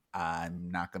like, I'm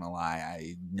not gonna lie,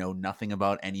 I know nothing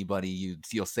about anybody.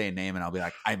 You'll say a name and I'll be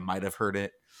like, I might have heard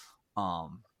it.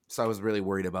 So I was really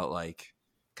worried about like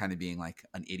kind of being like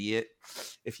an idiot,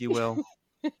 if you will.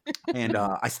 And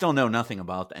I still know nothing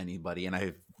about anybody, and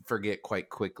I forget quite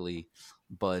quickly.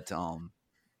 But I'm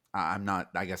not.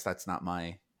 I guess that's not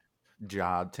my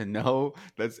job to know.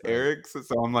 That's Eric's.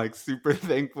 So I'm like super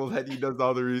thankful that he does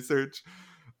all the research.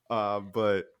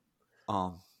 But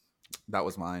that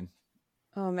was mine.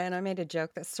 Oh man, I made a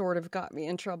joke that sort of got me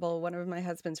in trouble. One of my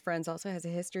husband's friends also has a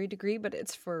history degree, but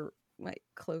it's for like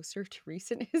closer to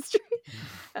recent history.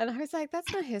 And I was like,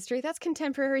 that's not history, that's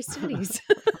contemporary studies.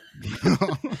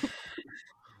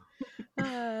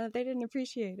 They didn't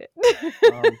appreciate it.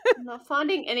 I'm not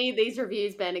finding any of these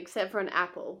reviews, Ben, except for an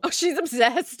Apple. Oh, she's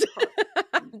obsessed.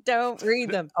 Don't read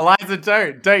them. Eliza,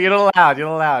 don't. You're not allowed. You're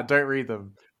not allowed. Don't read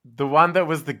them. The one that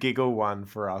was the giggle one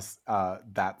for us,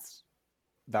 that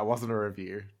wasn't a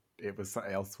review. It was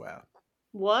elsewhere.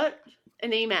 What?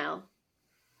 An email.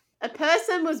 A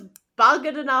person was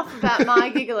buggered enough about my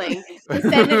giggling to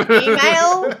send an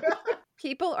email.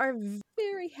 People are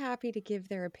very happy to give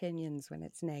their opinions when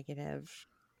it's negative.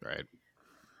 Right.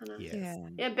 I know. Yeah.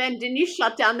 Yeah, Ben, didn't you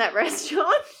shut down that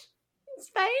restaurant?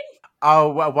 Spain? Oh,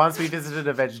 well, once we visited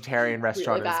a vegetarian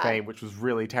restaurant in bad. Spain, which was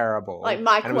really terrible. Like And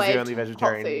it was the microwaved only hot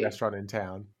vegetarian food. restaurant in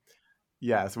town.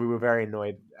 Yeah, so we were very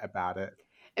annoyed about it.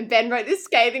 And Ben wrote this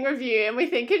scathing review, and we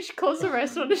think it should cause the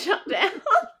restaurant to shut down.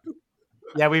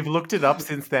 Yeah, we've looked it up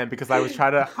since then because I was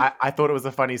trying to. I thought it was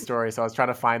a funny story, so I was trying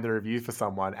to find the review for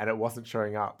someone, and it wasn't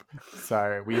showing up.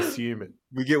 So we assume it.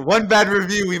 We get one bad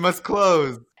review, we must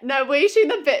close. No, we assume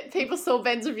that people saw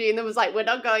Ben's review and then was like, we're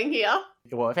not going here.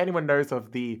 Well, if anyone knows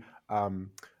of the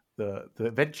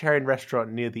vegetarian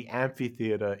restaurant near the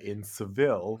amphitheater in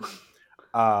Seville,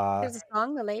 There's a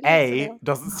song, The Lady. A,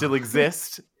 does it still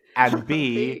exist? And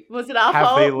B, Was it our have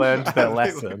fault? they learned their Have they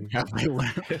lesson? Have they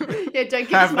learned? Yeah, don't give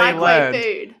Have us they microwave learned?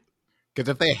 food. Because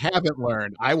if they haven't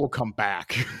learned, I will come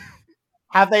back.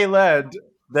 Have they learned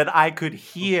that I could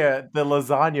hear the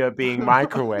lasagna being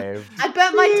microwaved? I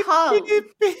burnt my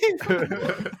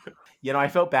tongue. You know, I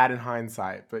felt bad in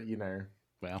hindsight, but you know.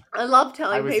 Well, I love I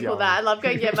telling was people young. that. I love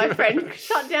going, yeah, my friend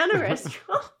shut down a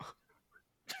restaurant.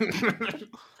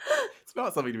 It's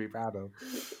not something to be proud of.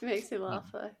 It makes me laugh,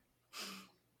 though.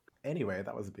 Anyway,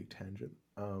 that was a big tangent.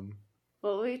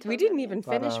 What were we talking We didn't about? even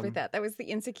But, finish with that. That was the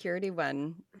insecurity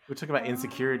one. We're talking about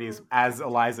insecurities as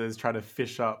Eliza is trying to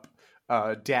fish up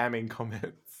damning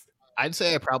comments. I'd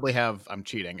say I probably have, I'm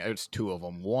cheating. It's two of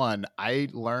them. One, I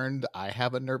learned I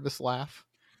have a nervous laugh.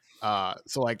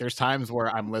 So like there's times where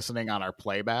I'm listening on our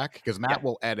playback because Matt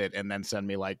will edit and then send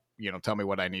me like, tell me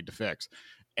what I need to fix.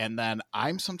 And then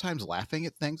I'm sometimes laughing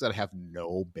at things that have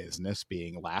no business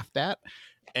being laughed at.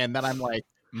 And then I'm like,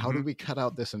 how did we cut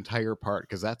out this entire part?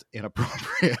 Because that's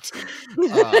inappropriate.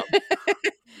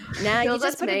 Now you Girls, just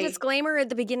that's put a me. disclaimer at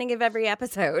the beginning of every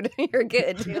episode. You're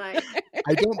good. Be like,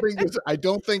 I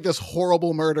don't think this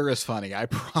horrible murder is funny. I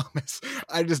promise.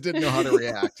 I just didn't know how to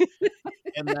react.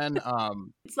 And then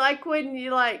it's like when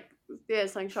you like, yeah,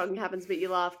 something shocking happens, but you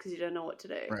laugh because you don't know what to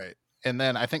do. right. And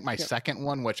then I think my second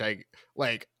one, which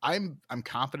I'm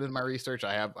confident in my research.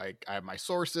 I have my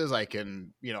sources. I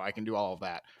can do all of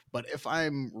that. But if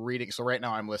I'm reading, so right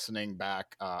now I'm listening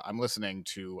back. I'm listening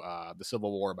to The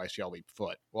Civil War by Shelby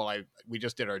Foote. Well, we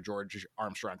just did our George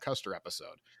Armstrong Custer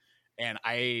episode, and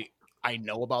I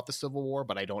know about the Civil War,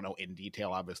 but I don't know in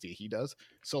detail. Obviously, he does.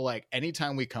 So like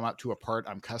anytime we come up to a part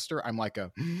on Custer, I'm like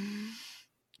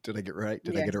did I get it right?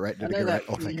 Did I get it right? Did I get it right?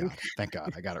 Oh, thank God! Thank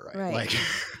God, I got it right. Right. Like.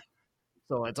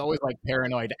 So it's always like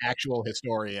paranoid actual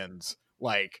historians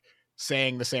like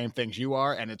saying the same things you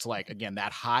are. And it's like, again,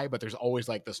 that high, but there's always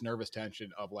like this nervous tension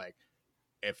of like,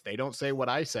 if they don't say what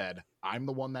I said, I'm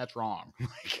the one that's wrong.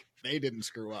 Like they didn't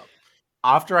screw up.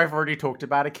 After I've already talked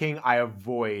about a king, I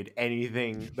avoid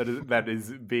anything that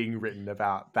is being written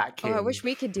about that king. Oh, I wish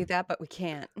we could do that, but we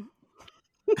can't.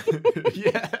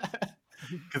 Yeah.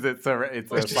 Because it's We're a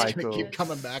just gonna cycle. keep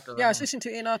coming back around. Yeah, I was listening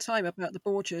to In Our Time about the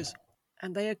Borgias,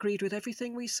 and they agreed with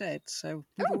everything we said, so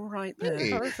we're all right there.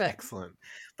 hey. Perfect. Excellent.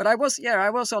 But I was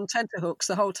on tenterhooks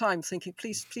the whole time, thinking,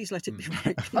 please let it be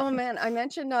right. Oh man, I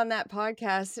mentioned on that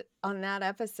podcast, on that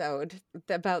episode,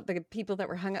 about the people that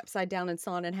were hung upside down and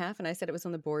sawn in half, and I said it was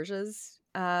on the Borgias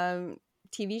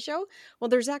TV show. Well,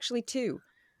 there's actually two.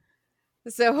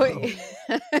 So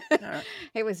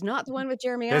it was not the one with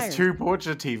Jeremy There's Irons. two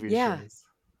Borgia TV Yeah. shows.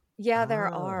 Yeah,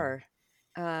 there Oh. are.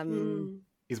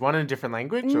 Is one in a different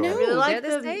language? Or? No, really like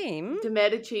they're the the- same. The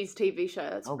Medicis TV show.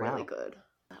 That's Oh, wow. really good.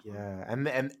 Yeah,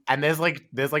 and there's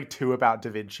like two about Da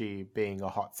Vinci being a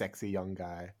hot, sexy young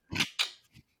guy.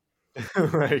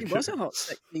 He was a hot,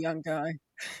 sexy young guy.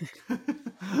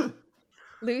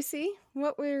 Lucy,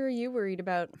 what were you worried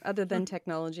about other than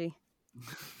technology?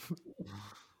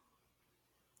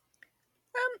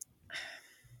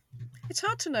 It's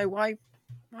hard to know why.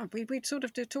 We sort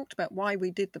of talked about why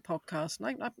we did the podcast,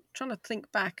 and I'm trying to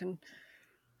think back and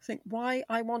think why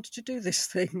I wanted to do this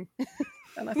thing.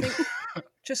 And I think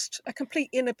just a complete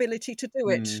inability to do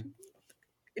it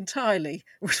entirely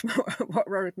was what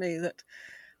worried me, that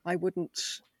I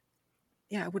wouldn't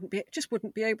be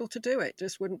able to do it.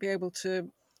 Just wouldn't be able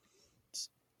to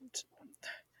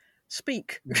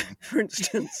speak, for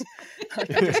instance. I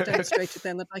just demonstrated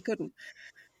then that I couldn't.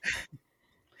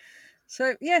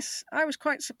 So yes, I was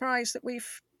quite surprised that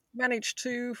we've managed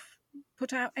to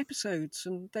put out episodes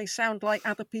and they sound like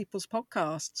other people's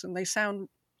podcasts and they sound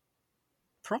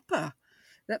proper.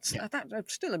 That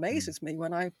still amazes me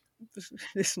when I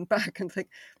listen back and think,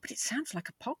 but it sounds like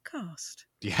a podcast.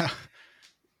 Yeah.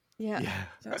 Yeah.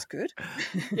 That's good.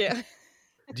 Yeah.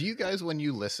 Do you guys, when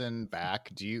you listen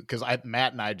back, because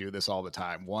Matt and I do this all the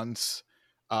time. Once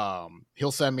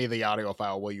he'll send me the audio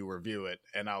file, will you review it?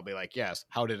 And I'll be like, yes,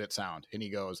 how did it sound? And he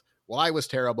goes, well, I was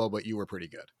terrible, but you were pretty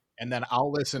good. And then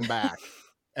I'll listen back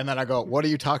And then I go, what are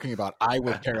you talking about? I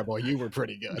was terrible. You were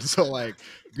pretty good. So like,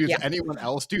 does Yeah. anyone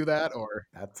else do that? Or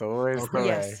That's always the Okay. way.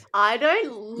 Yes. I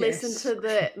don't listen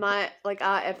Yes. to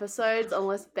our episodes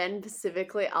unless Ben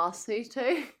specifically asks me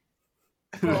to.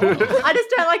 I just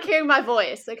don't like hearing my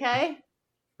voice, okay?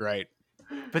 right.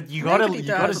 But you Nobody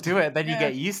gotta does. do it, then you Yeah.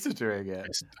 get used to doing it.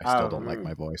 I still don't like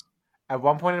my voice. At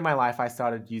one point in my life, I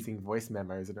started using voice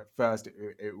memos, and at first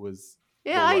it was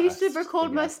Yeah, the I used to worst record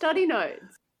thing my ever. study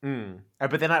notes.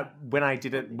 But then when I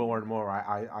did it more and more,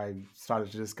 I started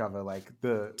to discover like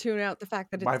Tune out the fact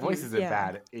that it's my voice you. isn't Yeah.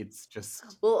 bad. It's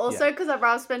just Well, also yeah. because I'd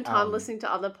rather spend time Um, listening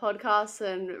to other podcasts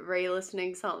and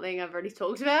re-listening something I've already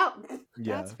talked about.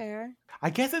 yeah. That's fair. I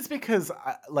guess it's because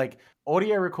like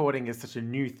audio recording is such a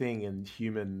new thing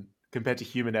in compared to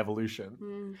human evolution,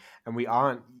 Mm. and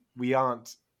we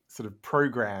aren't sort of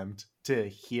programmed to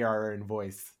hear our own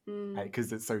voice Mm.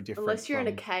 because it's so different. Unless you're in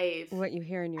a from- cave What you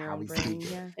hear in your How own we brain. speak.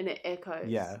 Yeah. and it echoes.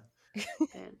 Yeah.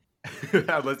 Man.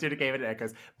 Unless you're in a cave and it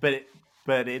echoes, but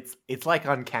it's like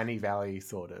uncanny valley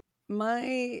sort of.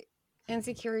 My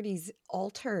insecurities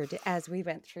altered as we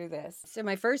went through this. So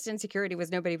my first insecurity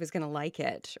was nobody was going to like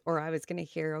it, or I was going to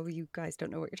hear, oh, you guys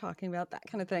don't know what you're talking about, that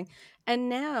kind of thing. And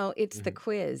now it's the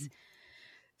quiz.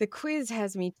 The quiz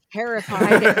has me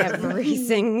terrified every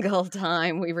single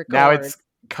time we record. Now it's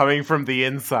coming from the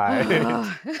inside.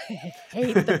 I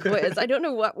hate the quiz. I don't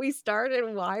know what we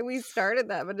started, why we started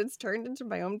that, but it's turned into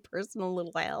my own personal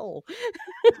little hell.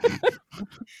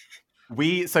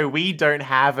 We don't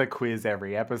have a quiz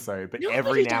every episode, but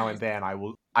every now and then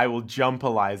I will jump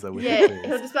Eliza with Yeah, a he'll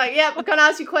quiz. just be like, "Yeah, we're gonna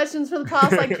ask you questions for the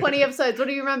past like 20 episodes. What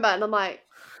do you remember?" And I'm like,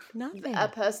 Nothing. "A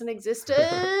person existed.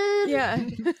 Yeah.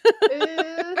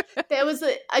 There was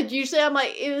usually I'm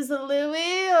like, it was a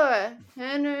Louis or a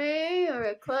Henry or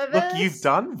a Clovis." Look, you've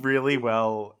done really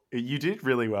well. You did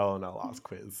really well on our last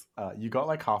quiz. You got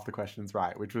like half the questions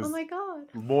right, which was Oh my god!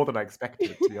 more than I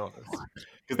expected, to be honest,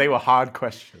 because they were hard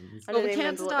questions. I Well, we didn't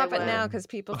can't remember what stop they it now were. because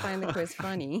people find the quiz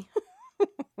funny.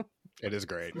 It is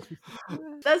great.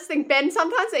 That's the thing, Ben.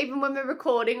 Sometimes even when we're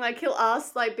recording, like he'll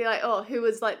ask, like, be like, "Oh, who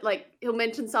was like he'll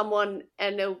mention someone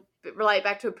and he'll relate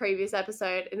back to a previous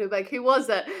episode, and he'll be like, "Who was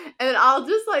it?" And then I'll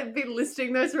just like be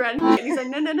listing those around, and he's like,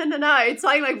 "No, it's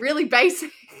something like really basic,"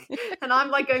 and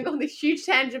I'm like going on this huge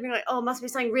tangent, being like, "Oh, it must be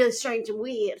something really strange and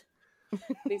weird." And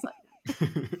he's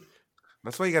like,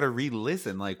 That's why you got to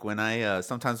re-listen. Like when I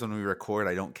sometimes when we record,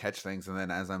 I don't catch things, and then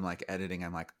as I'm like editing,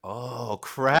 I'm like, "Oh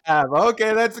crap!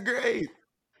 Okay, that's great."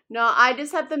 "No, I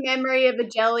just have the memory of a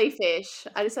jellyfish.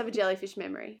 I just have a jellyfish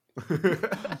memory."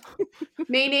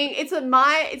 Meaning it's an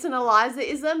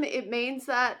Eliza-ism. It means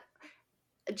that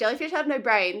jellyfish have no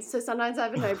brains, so sometimes I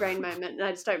have a no brain moment and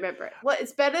I just don't remember it. Well,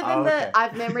 it's better than okay. I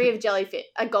have memory of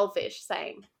a goldfish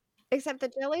saying. Except the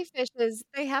jellyfishes,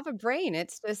 they have a brain.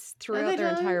 It's just throughout they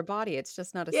their don't. entire body. It's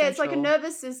just not a Yeah, it's like a central-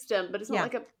 nervous system, but it's not Yeah.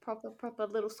 like a proper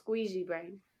little squeezy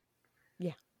brain.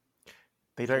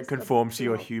 They don't Just a conform to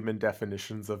your blob. human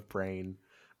definitions of brain.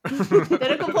 They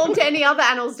don't conform to any other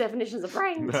animal's definitions of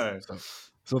brains. No.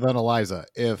 So then, Eliza,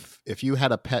 if you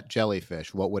had a pet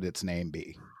jellyfish, what would its name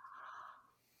be?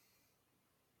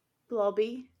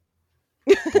 Blobby.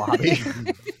 Blobby.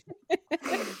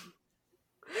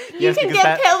 You Yes, can because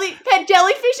get pet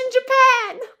jellyfish in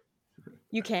Japan.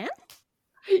 You can?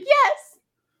 Yes,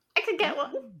 I could get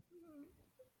one.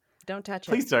 Don't touch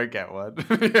Please it. don't get one.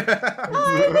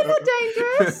 Oh, they're not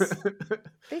dangerous.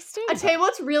 They sting. I tell you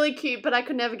what's really cute, but I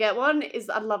could never get one, is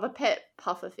I'd love a pet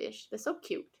pufferfish. They're so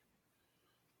cute.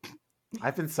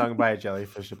 I've been stung by a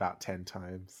jellyfish about 10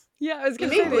 times. Yeah, I was You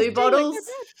going to mean say blue they sting like bottles?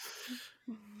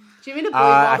 that. Do you mean a blue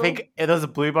bottle? I think there was a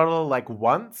blue bottle like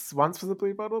once was a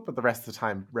blue bottle, but the rest of the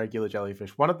time regular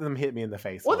jellyfish. One of them hit me in the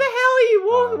face. What the once. hell are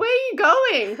you Uh, where are you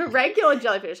going? For regular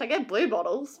jellyfish. I get blue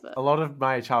bottles. But... A lot of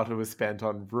my childhood was spent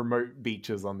on remote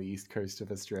beaches on the east coast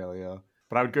of Australia.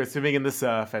 But I would go swimming in the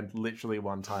surf, and literally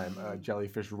one time a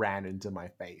jellyfish ran into my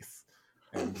face.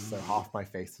 And so half my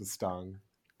face was stung.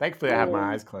 Thankfully, I had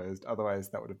my eyes closed. Otherwise,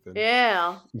 that would have been...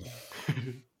 Yeah.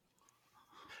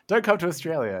 Don't come to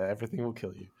Australia. Everything will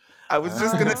kill you. I was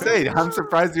just gonna say, I'm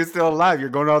surprised you're still alive. You're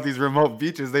going to all these remote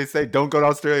beaches. They say, "Don't go to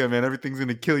Australia, man. Everything's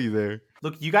gonna kill you there."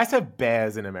 Look, you guys have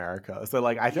bears in America. So,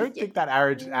 like, I don't think that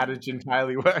adage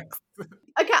entirely works.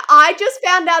 Okay, I just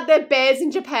found out they're bears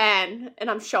in Japan, and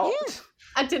I'm shocked.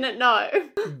 I didn't know.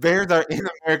 Bears are in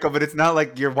America, but it's not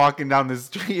like you're walking down the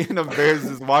street and a bear's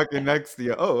just walking next to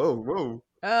you. Oh, whoa.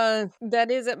 That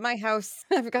is at my house.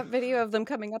 I've got video of them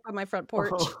coming up on my front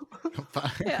porch.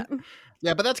 Yeah.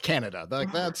 Yeah, but that's Canada.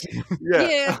 Like that's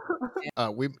Yeah. Yeah.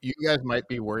 you guys might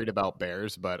be worried about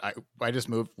bears, but I just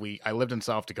moved. I lived in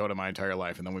South Dakota my entire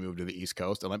life, and then we moved to the East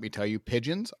Coast. And let me tell you,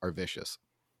 pigeons are vicious.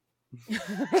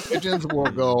 Pigeons will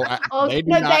go. Oh, They do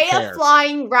no, not they care. are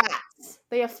flying rats.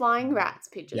 They are flying rats,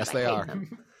 pigeons. Yes, I they hate are.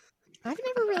 them. I've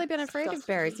never really been afraid of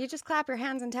bears. You just clap your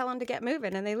hands and tell them to get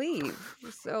moving and they leave.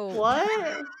 So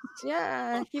What?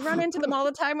 yeah, you run into them all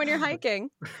the time when you're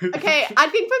hiking. Okay, I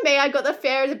think for me, I got the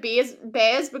fear of the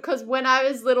bears because when I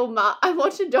was little, I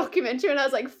watched a documentary when I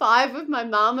was like 5 with my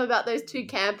mum about those 2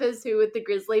 campers who were with the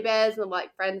grizzly bears and I'm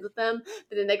like friends with them,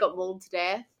 but then they got mauled to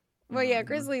death. Well, yeah,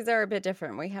 grizzlies are a bit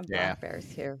different. We have Yeah. black bears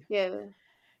here. Yeah.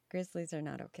 Grizzlies are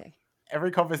not okay.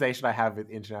 Every conversation I have with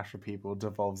international people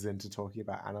devolves into talking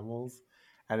about animals.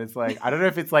 And it's like, I don't know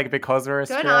if it's like because we're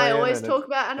Don't Australian I always and talk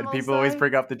about animals? people always though?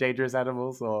 bring up the dangerous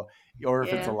animals, or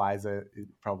if it's Yeah. Eliza,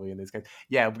 probably in this case.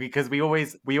 Yeah, because we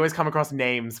always come across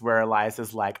names where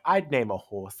Eliza's like, I'd name a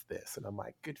horse this. And I'm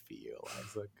like, good for you,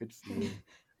 Eliza. Good for you.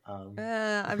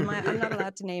 I'm not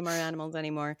allowed to name our animals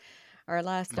anymore. Our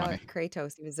last dog, Why?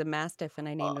 Kratos, he was a Mastiff, and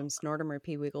I named him Snortimer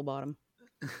P. Wigglebottom.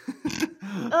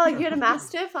 Oh, you had a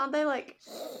mastiff, aren't they? Like,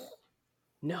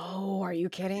 No, are you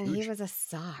kidding? He Huge. was a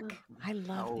sock. I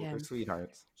loved Oh, him. they're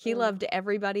sweethearts. He Oh. loved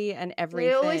everybody and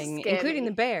They always everything, scare including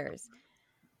the me. bears.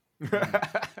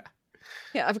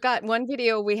 Yeah, I've got one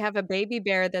video. We have a baby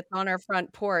bear that's on our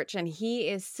front porch, and he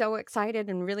is so excited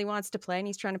and really wants to play, and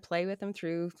he's trying to play with him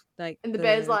through like and the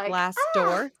bear's like, glass "Ah!"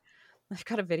 door. I've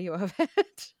got a video of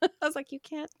it. I was like, you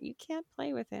can't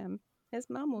play with him. His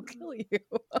mom will kill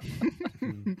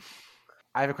you.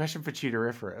 I have a question for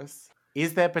Tudoriferous.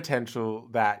 Is there potential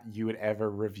that you would ever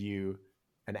review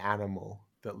an animal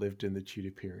that lived in the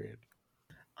Tudor period?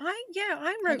 I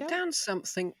wrote don't- down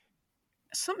something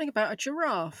about a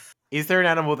giraffe. Is there an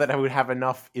animal that would have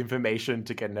enough information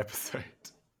to get an episode?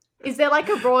 Is there like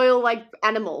a royal like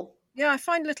animal? Yeah, I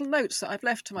find little notes that I've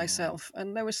left to myself,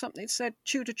 and there was something that said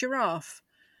Tudor giraffe.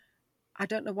 I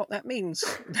don't know what that means,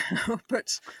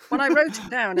 but when I wrote it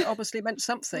down, it obviously meant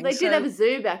something. They so, did have a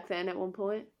zoo back then at one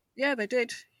point. Yeah, they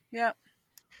did. Yeah.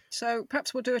 So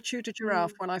perhaps we'll do a Tudor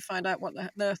giraffe when I find out what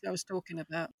the earth I was talking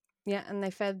about. Yeah, and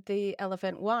they fed the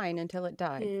elephant wine until it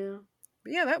died. Yeah.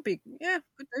 But yeah, that'd be,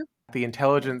 could do. The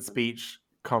intelligence speech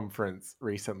conference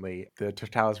recently, the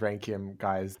Totalis Rankium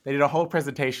guys, they did a whole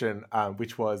presentation,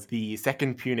 which was the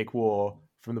Second Punic War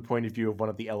from the point of view of one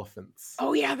of the elephants.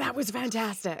 Oh yeah, that was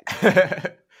fantastic.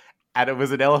 And it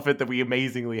was an elephant that we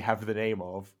amazingly have the name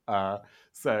of.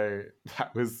 So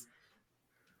that was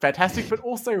fantastic, but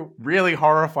also really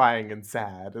horrifying and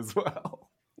sad as well.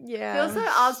 Yeah. He also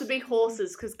asked to be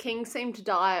horses because kings seem to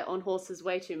die on horses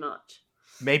way too much.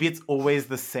 Maybe it's always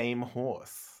the same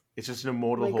horse. It's just an Oh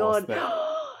immortal my horse. god. That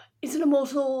It's an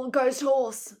immortal ghost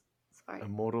horse. Sorry.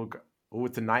 Oh,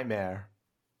 it's a nightmare.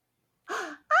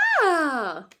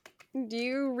 Ah! Do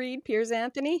you read Piers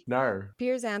Anthony? No.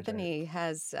 Piers Anthony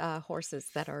has horses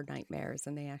that are nightmares,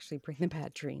 and they actually bring the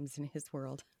bad dreams in his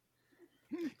world.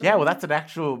 Yeah, well, that's an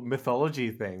actual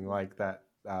mythology thing, like that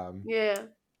Yeah.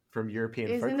 from European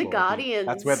It was folklore. in The Guardians.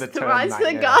 That's where the term Rise of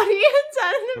the nightmare-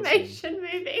 Guardians animation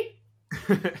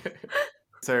movie.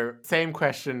 So, same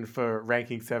question for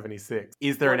ranking 76.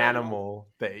 Is there What an animal?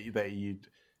 animal that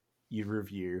you'd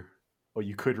review, or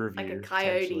you could review, Like a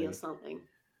coyote potentially? or something.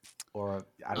 Or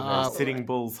I don't know, Sitting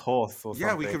Bull's horse or something?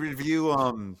 Yeah, we could review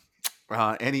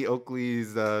Annie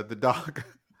Oakley's the dog.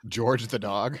 George the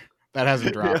dog. That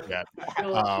hasn't dropped yet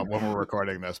Sure. when we're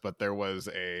recording this, but there was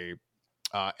a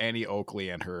Annie Oakley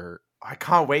and her I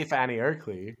can't wait for Annie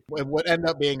Oakley. what ended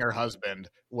up being her husband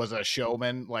was a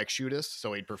showman, like shootist,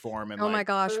 so he'd perform and Oh like my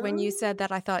gosh, when you said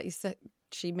that, I thought you said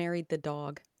she married the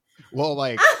dog. well,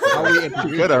 like how we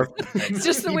introduced Could have. her. It's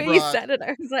just the He way you brought- said it.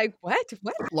 I was like, what?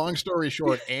 Long story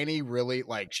short, Annie really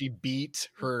like she beat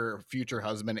her future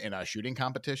husband in a shooting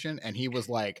competition, and he was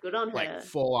like Good on her. like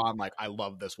full on like I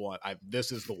love this one.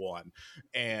 This is the one.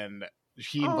 And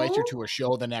he invites her Oh. to a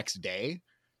show the next day.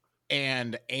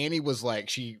 And Annie was like,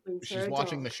 she's her a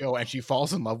watching the dog. show and she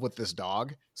falls in love with this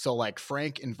dog. So like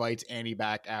Frank invites Annie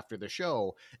back after the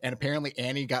show. And apparently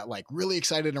Annie got like really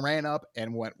excited and ran up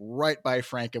and went right by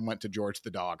Frank and went to George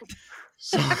the dog.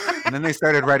 So, And then they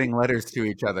started writing letters to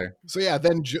each other. so yeah,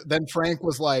 then Frank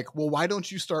was like, well, why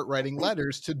don't you start writing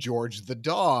letters to George the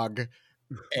dog?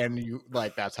 And you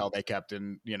like, that's how they kept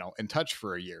in touch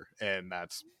for a year. And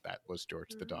that was George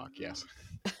the dog. Yes.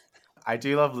 I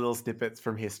do love little snippets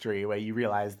from history where you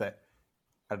realize that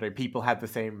I don't know, people had the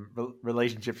same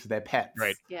relationships with their pets.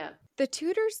 Right. Yeah. The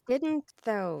Tudors didn't,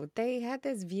 though. They had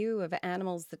this view of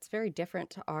animals that's very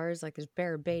different to ours. Like there's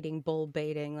bear baiting, bull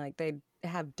baiting. Like they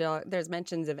have there's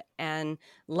mentions of Anne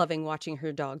loving watching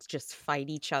her dogs just fight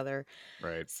each other.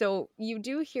 Right. So you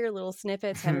do hear little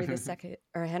snippets. Henry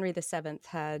VII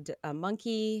had a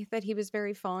monkey that he was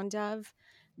very fond of,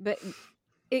 but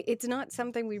it's not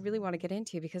something we really want to get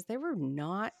into because they were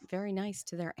not very nice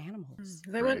to their animals.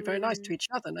 They weren't very nice to each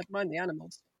other, never mind the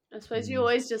animals. I suppose you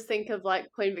always just think of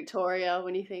like Queen Victoria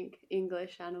when you think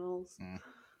English animals.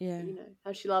 Yeah. You know,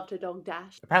 how she loved her dog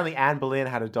Dash. Apparently, Anne Boleyn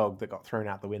had a dog that got thrown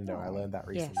out the window. I learned that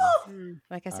recently. Yes.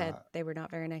 Like I said, they were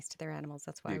not very nice to their animals.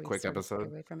 That's why Be a we quick sort of stay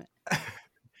episode. away from it.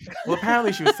 Well,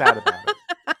 apparently she was sad about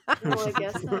Well, I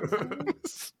guess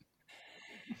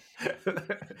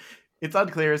it. It's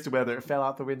unclear as to whether it fell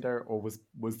out the window or was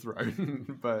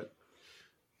thrown, but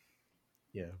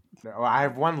yeah. No, I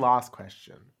have one last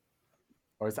question,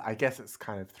 I guess it's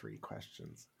kind of 3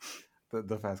 questions.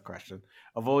 The first question: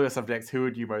 of all your subjects, who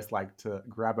would you most like to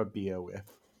grab a beer with?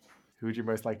 Who would you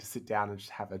most like to sit down and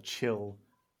just have a chill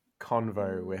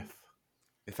convo with?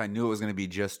 If I knew it was going to be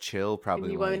just chill,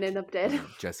 probably you like, won't end up dead.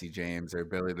 Jesse James or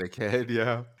Billy the Kid.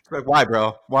 Yeah. Like, why,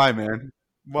 bro? Why, man?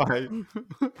 Why?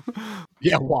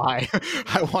 Yeah, why?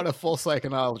 I want a full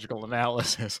psychological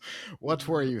analysis. What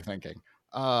were you thinking?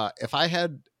 If I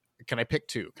had, can I pick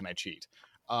 2? Can I cheat?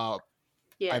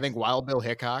 Yes. I think Wild Bill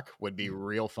Hickok would be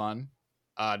real fun.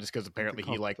 Just because apparently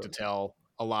he liked to tell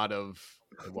a lot of,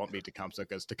 it won't be Tecumseh,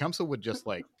 because Tecumseh would just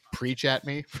like preach at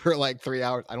me for like 3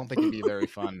 hours. I don't think he'd be a very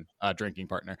fun drinking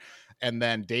partner. And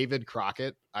then David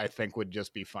Crockett, I think, would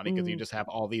just be funny because you just have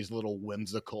all these little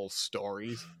whimsical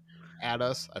stories at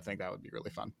us. I think that would be really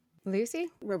fun. Lucy?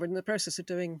 Well, we're in the process of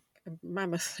doing a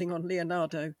mammoth thing on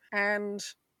Leonardo, and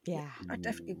Yeah. I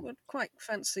definitely would quite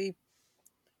fancy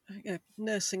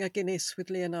nursing a Guinness with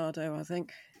Leonardo. I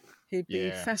think he'd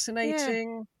be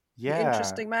fascinating,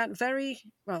 interesting man, very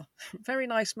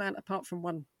nice man, apart from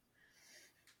one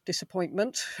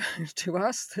disappointment to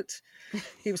us, that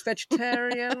he was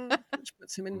vegetarian, which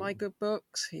puts him in my good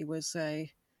books. He was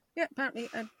apparently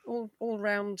an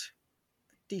all-round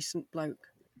decent bloke,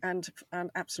 and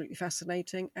absolutely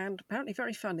fascinating, and apparently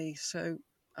very funny. So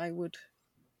I would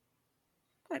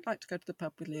quite like to go to the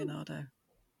pub with Leonardo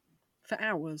for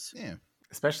hours. Yeah.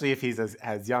 Especially if he's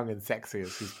as young and sexy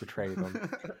as he's portrayed on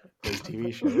those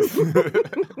TV shows.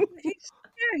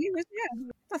 He was.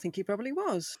 Yeah, I think he probably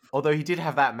was. Although he did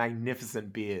have that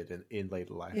magnificent beard in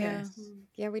later life. Yeah.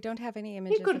 Yeah, we don't have any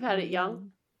images. He could have of had him it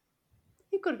young.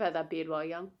 He could have had that beard while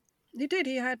young. He did.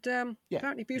 He had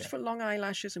apparently beautiful long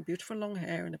eyelashes and beautiful long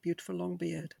hair and a beautiful long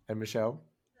beard. And Michelle?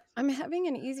 I'm having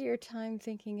an easier time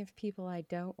thinking of people I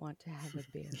don't want to have a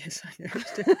beard. Yes, I know.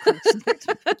 It's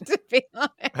difficult. To be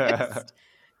honest.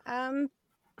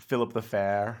 Philip the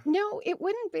Fair. No, it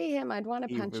wouldn't be him. I'd want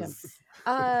to punch him.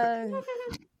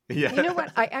 Yeah. You know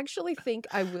what? I actually think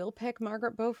I will pick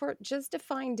Margaret Beaufort just to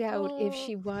find out if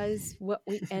she was what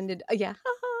we ended.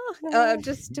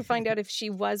 Just to find out if she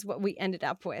was what we ended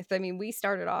up with. I mean, we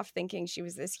started off thinking she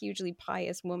was this hugely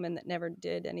pious woman that never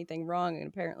did anything wrong, and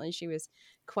apparently she was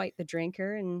quite the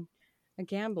drinker and a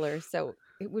gambler. So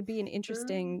it would be an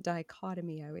interesting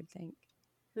dichotomy, I would think.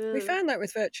 We found that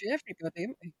with virtually everybody,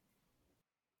 didn't we?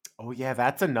 Oh yeah,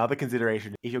 that's another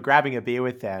consideration. If you're grabbing a beer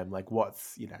with them, like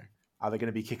what's, are they going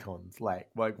to be kick-ons? Like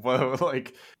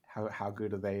how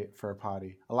good are they for a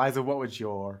party? Eliza, what would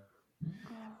your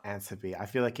answer be? I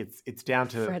feel like it's down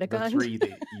to the 3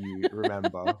 that you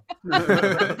remember.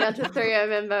 Down to 3, I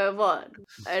remember what?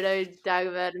 Odo,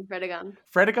 Dagobert, and Fredegund.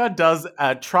 Fredegund does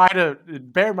try to,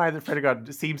 bear in mind that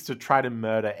Fredegund seems to try to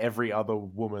murder every other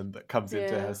woman that comes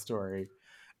into her story.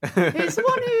 Who's the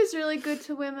one who's really good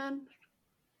to women?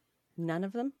 None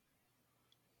of them?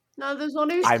 No, there's one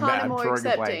who's kind of more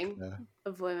accepting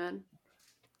of women.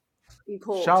 In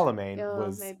court. Charlemagne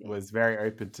was very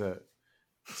open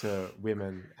to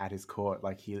women at his court.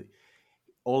 Like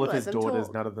all of his daughters,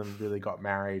 none of them really got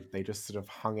married. They just sort of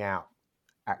hung out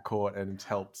at court and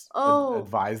helped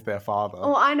advise their father.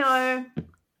 Oh, I know.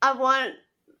 I want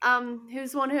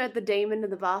who's the one who had the demon in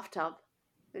the bathtub?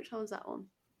 Which one was that one?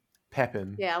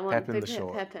 Pepin. Yeah, I want Pepin the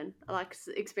Short. Pepin. I like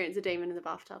to experience a demon in the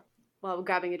bathtub while we're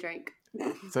grabbing a drink.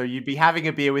 So you'd be having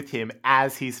a beer with him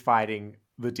as he's fighting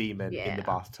the demon in the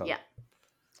bathtub. Yeah.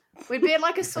 We'd be at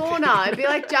like a sauna. It'd be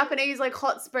like Japanese like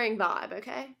hot spring vibe,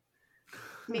 okay?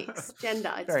 Mixed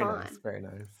gender, it's very fine. Nice, very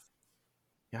nice.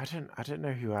 Yeah, I don't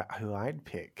know who I'd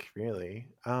pick, really.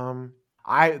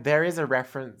 There is a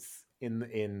reference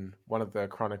in one of the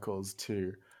chronicles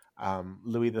to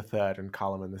Louis III and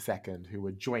Carloman II, who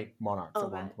were joint monarchs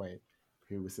at one point,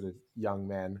 who were sort of young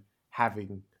men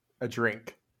having a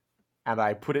drink, and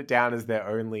I put it down as their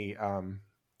only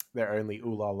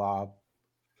ooh la la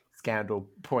scandal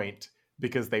point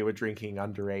because they were drinking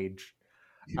underage,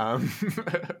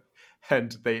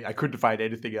 and I couldn't find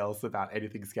anything else about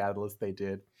anything scandalous they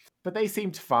did. But they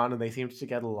seemed fun and they seemed to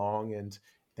get along, and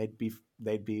they'd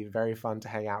be very fun to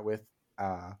hang out with.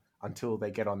 until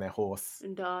they get on their horse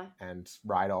And die. and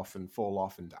ride off and fall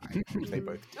off and die, which they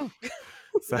both do.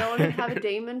 So, No one would have a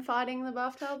demon fighting in the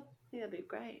bathtub? Yeah, that'd be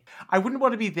great. I wouldn't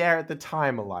want to be there at the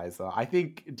time, Eliza. I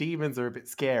think demons are a bit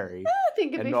scary I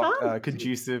think it'd and be not fun.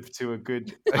 conducive to a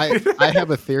good. I have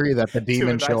a theory that the To a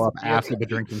demons show nice up after meal. the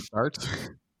drinking starts.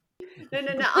 No.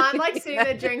 I'm like sitting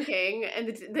there drinking,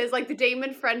 and there's like the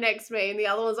demon friend next to me, and the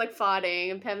other one's like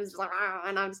fighting, and Pam's just like, "Argh,"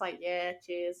 and I'm just like, yeah,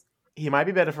 cheers. He might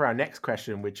be better for our next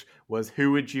question, which was,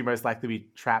 who would you most likely be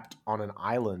trapped on an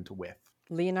island with?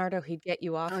 Leonardo, he'd get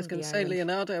you off. I was of going the to say island.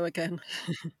 Leonardo again.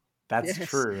 That's Yes.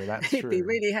 true. That's He'd true. be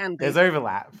really handy. There's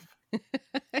overlap.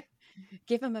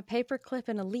 Give him a paper clip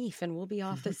and a leaf, and we'll be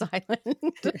off this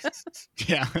island.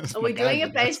 Yeah. Are we doing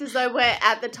it based as though we're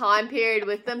at the time period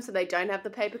with them, so they don't have the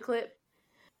paperclip?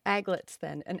 Aglets,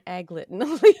 then, an aglet and a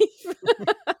leaf.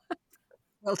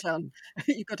 Well done.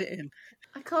 You got it in.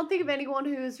 I can't think of anyone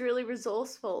who is really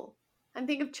resourceful. I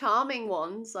think of charming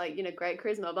ones, like, great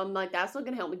charisma, but I'm like, that's not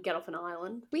going to help me get off an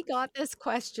island. We got this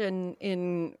question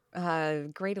in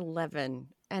grade 11,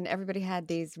 and everybody had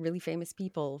these really famous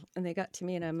people, and they got to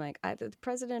me, and I'm like, either the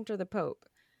president or the pope.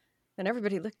 And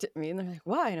everybody looked at me, and they're like,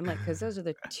 why? And I'm like, because those are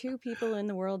the two people in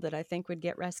the world that I think would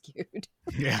get rescued.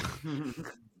 Yeah.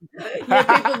 Yeah,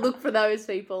 people look for those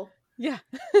people. Yeah.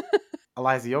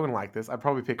 Eliza, you're going to like this. I'd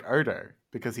probably pick Odo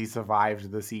because he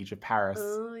survived the siege of Paris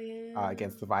Oh, yeah.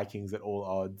 against the Vikings at all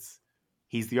odds.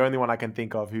 He's the only one I can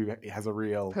think of who has a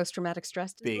real Post-traumatic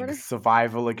stress big disorder.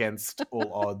 survival against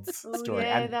all odds Oh, story.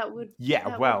 yeah, And that would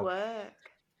yeah, well, work.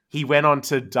 he went on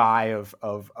to die of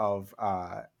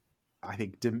I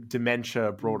think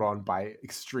dementia brought on by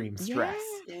extreme stress.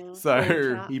 Yeah. So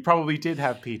Yeah. he probably did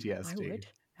have I PTSD would.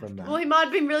 from that. Well, he might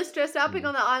have been really stressed out being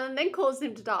on the island, then caused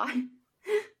him to die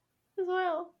as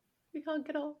well. We can't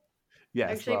get off.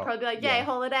 Yes, Actually, well, probably be like, yay, yeah.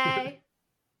 holiday.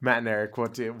 Matt and Eric,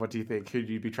 what do you think? Who'd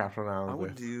you be trapped on an I island would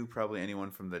with? do probably anyone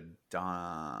from the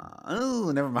Don.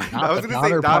 Oh, never mind. Not I was the going to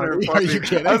say Donner Donner Party. Party. Are you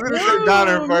kidding? I was going to say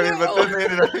Donner No, Party, but no. then they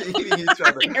ended up eating each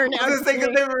other. You're now I was thinking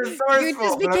saying they were resourceful, you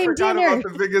just but I became forgot dinner. about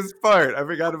the biggest part. I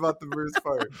forgot about the worst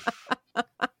part.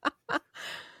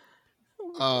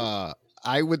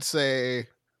 I would say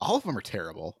all of them are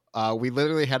terrible. We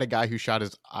literally had a guy who shot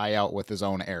his eye out with his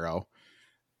own arrow.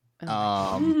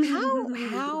 How?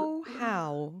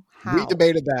 We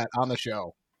debated that on the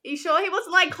show. You sure he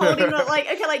wasn't like holding it like,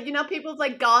 okay, like, people with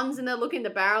like guns and they're looking the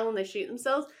barrel and they shoot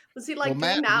themselves? Was he like Well,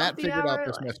 doing that Matt with the figured out arrow?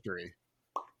 this Like- mystery,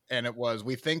 and it was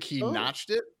we think he Oh. notched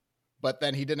it, but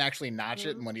then he didn't actually notch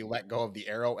it, and when he let go of the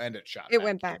arrow end, it shot. It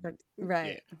went back. backward.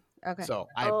 Right. Okay. So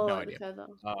I have Oh, no the idea. feather.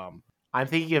 I'm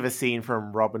thinking of a scene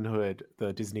from Robin Hood,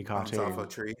 the Disney Bounce cartoon, off a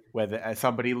tree. where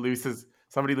somebody loses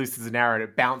an arrow and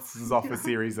it bounces off a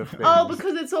series of things. Oh,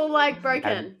 because it's all like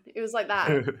broken. It was like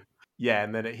that. Yeah,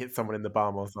 and then it hits someone in the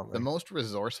bum or The something. most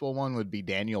resourceful one would be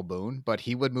Daniel Boone, but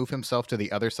he would move himself to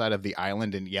the other side of the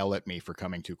island and yell at me for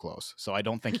coming too close. So I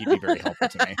don't think he'd be very helpful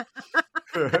to me.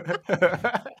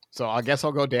 So I guess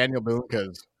I'll go Daniel Boone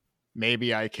because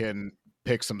maybe I can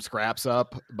pick some scraps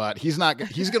up, but he's not.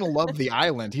 He's going to love the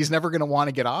island. He's never going to want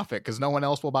to get off it because no one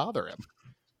else will bother him,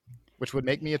 which would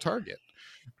make me a target.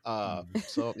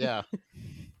 So yeah,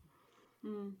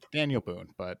 Mm. Daniel Boone,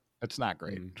 but it's not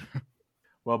great.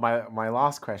 Well, my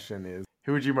last question is,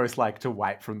 who would you most like to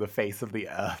wipe from the face of the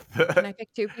earth? Can I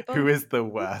pick two people? Who is the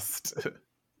worst?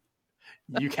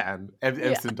 You can.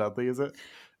 Emson Dudley, is it?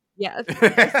 Yeah,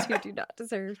 those two do not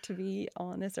deserve to be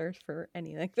on this earth for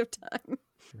any length of time.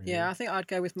 Yeah, I think I'd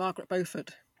go with Margaret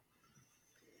Beaufort.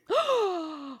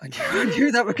 I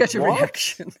knew that would get a What?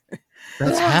 reaction.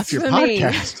 That's half your Blasphemy.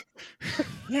 podcast.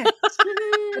 Yes.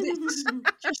 But it's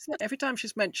just that every time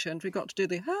she's mentioned, we got to do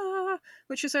the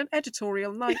which is an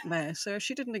editorial nightmare. So if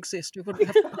she didn't exist, we wouldn't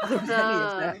have bothered with any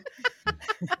of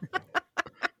that.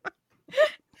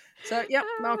 So yeah,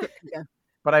 Margaret can go.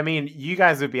 But I mean, you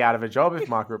guys would be out of a job if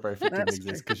Margaret Beaufort didn't That's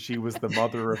exist true. because she was the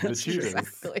mother of the That's true. Tudors.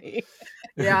 Exactly.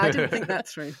 Yeah, I didn't think that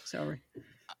through. Sorry.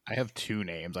 I have two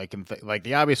names. I can like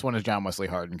the obvious one is John Wesley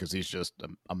Hardin because he's just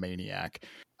a maniac.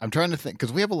 I'm trying to think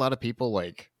because we have a lot of people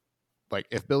like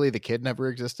if Billy the Kid never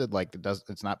existed, like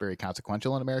it's not very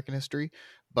consequential in American history.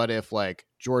 But if like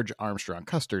George Armstrong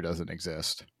Custer doesn't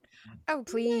exist, Oh,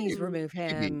 please remove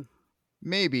him.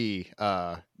 maybe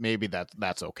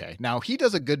that's okay. Now he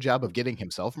does a good job of getting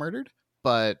himself murdered,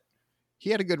 but he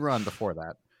had a good run before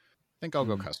that. I think I'll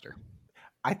go Custer.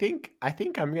 I think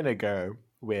I'm gonna go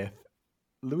with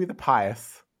Louis the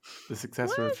Pious, the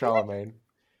successor of Charlemagne,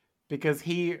 because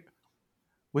he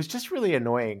was just really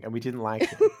annoying and we didn't like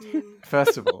him.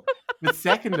 First of all, but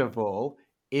second of all,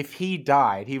 if he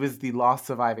died, he was the last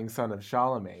surviving son of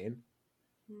Charlemagne.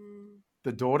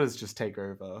 the daughters just take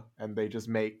over and they just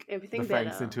make Everything the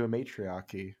Franks better. into a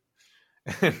matriarchy,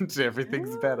 and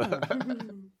everything's better.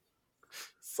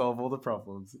 Solve all the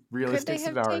problems. Could Realistic they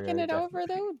have scenario. taken it definitely. over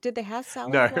though? Did they have Salic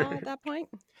No. law at that point?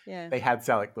 Yeah. They had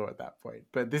Salic law at that point,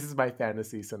 but this is my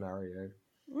fantasy scenario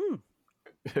Mm.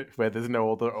 where there's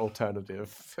no other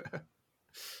alternative.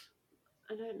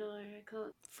 I don't know. I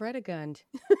can't. Fredegund.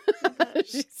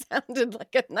 She sounded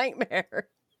like a nightmare.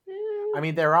 I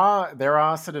mean, there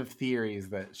are sort of theories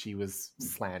that she was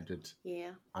slandered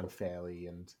Yeah, unfairly,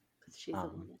 and she's a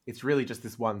woman it's really just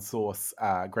this one source,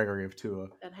 Gregory of Tours,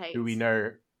 that hates. who we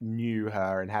know knew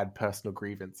her and had personal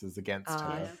grievances against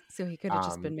her. Yeah. So he could have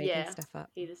just been making Yeah. stuff up.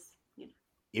 He just, you know.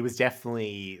 It was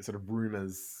definitely sort of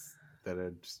rumors that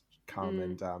had come,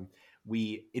 and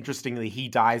interestingly, he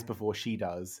dies before she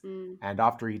does, Mm. and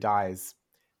after he dies,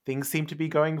 things seem to be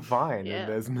going fine, Yeah.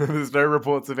 and there's no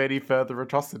reports of any further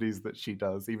atrocities that she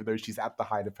does, even though she's at the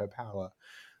height of her power.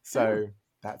 So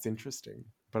that's interesting.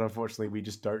 But unfortunately, we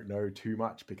just don't know too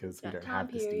much because we That don't time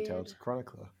have this detailed period.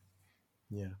 chronicler.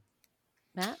 Yeah.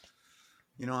 Matt?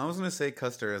 You know, I was gonna say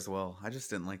Custer as well. I just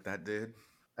didn't like that dude.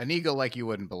 An ego like you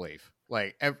wouldn't believe.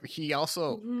 Like he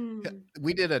also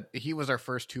Mhm. he was our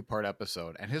first 2-part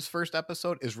episode, and his first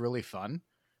episode is really fun,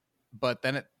 but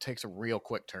then it takes a real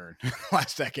quick turn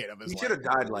last decade of his He life. should have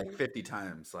died like 50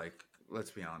 times. Like,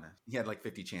 let's be honest. He had like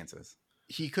 50 chances.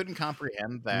 He couldn't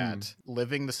comprehend that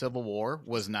living the Civil War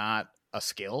was not a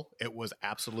skill, it was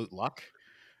absolute luck.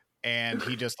 And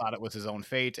he just thought it was his own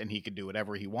fate and he could do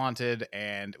whatever he wanted.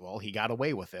 And well, he got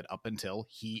away with it up until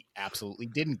he absolutely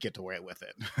didn't get away with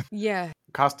it. Yeah.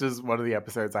 Custer's one of the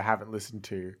episodes I haven't listened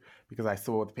to because I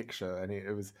saw the picture and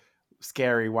it was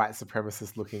scary white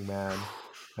supremacist looking man.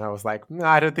 And I was like, no,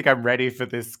 I don't think I'm ready for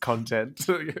this content.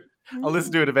 I'll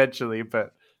listen to it eventually,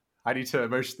 but I need to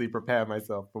emotionally prepare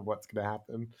myself for what's going to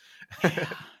happen.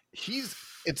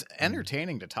 It's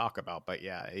entertaining to talk about, but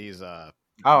yeah, he's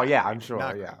Oh, yeah, I'm sure.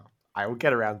 not Yeah. I will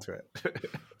get around to it.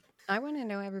 I want to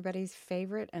know everybody's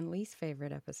favorite and least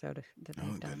favorite episode that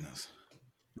they've done.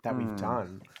 That we've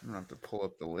done. I'm gonna have to pull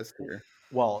up the list here.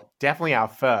 Well, definitely our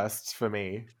first for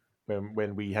me,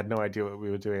 when we had no idea what we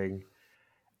were doing,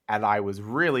 and I was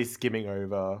really skimming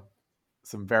over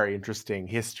some very interesting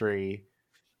history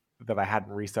that I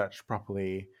hadn't researched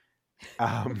properly,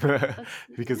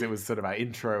 because it was sort of our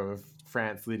intro of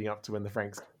France leading up to when the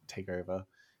Franks take over.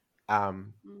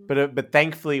 But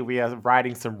thankfully we are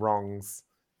righting some wrongs.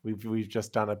 We've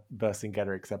just done a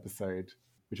Vercingetorix episode,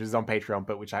 which is on Patreon,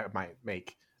 but which I might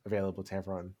make available to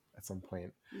everyone at some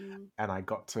point. And I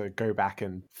got to go back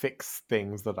and fix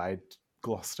things that I'd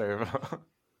glossed over.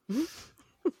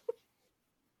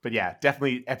 But yeah,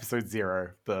 definitely episode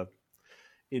 0, the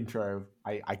intro.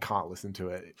 I can't listen to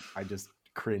it. I just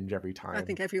cringe every time. I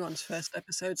think everyone's first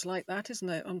episode's like that, isn't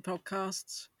it, on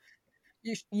podcasts?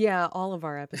 Yeah, all of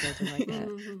our episodes are like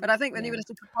that. But I think when you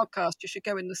listen to a podcast, you should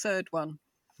go in the third one.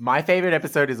 My favorite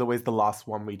episode is always the last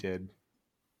one we did.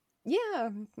 Yeah,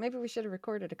 maybe we should have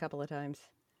recorded a couple of times.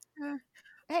 Yeah.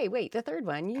 Hey, wait, the third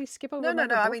one, you skip over No.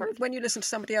 Robert I mean, Bulford? when you listen to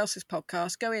somebody else's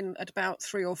podcast, go in at about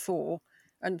 3 or 4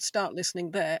 and start listening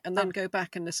there, and then go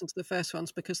back and listen to the first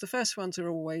ones, because the first ones are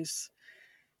always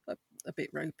a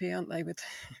bit ropey, aren't they?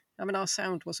 I mean, our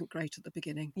sound wasn't great at the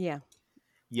beginning. Yeah.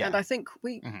 Yeah. And I think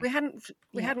we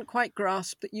hadn't quite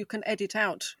grasped that you can edit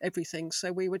out everything,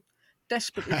 so we were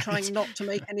desperately trying not to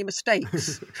make any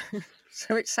mistakes.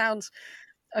 So it sounds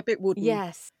a bit wooden.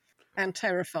 Yes. And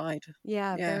terrified.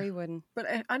 Yeah, very wooden. But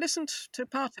I listened to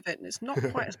part of it, and it's not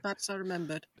quite as bad as I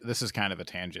remembered. This is kind of a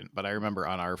tangent, but I remember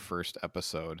on our first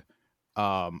episode,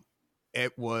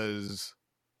 it was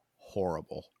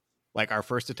horrible. Like our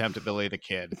first attempt at Billy the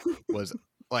Kid was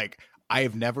like, I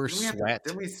have never sweat.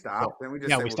 Didn't we stop? So, Didn't we just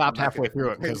yeah, say we we'll stopped come back halfway and- through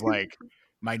it because like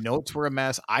my notes were a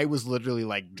mess. I was literally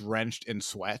like drenched in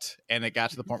sweat, and it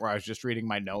got to the point where I was just reading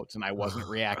my notes and I wasn't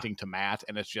reacting to Matt,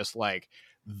 and it's just like,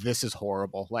 this is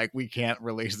horrible. Like we can't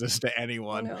release this to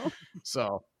anyone. No.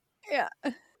 So Yeah.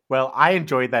 Well, I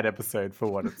enjoyed that episode for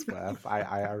what it's worth.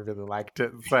 I really liked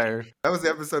it. So That was the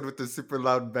episode with the super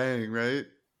loud bang, right?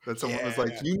 That someone was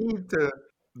like, "You need to."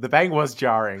 the bang was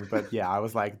jarring, but yeah, I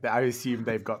was like, I assume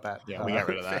they've got that. Yeah, we got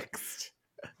rid of that. fixed.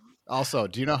 also,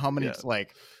 do you know how many Yeah.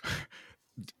 like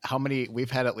how many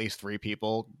we've had at least 3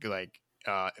 people like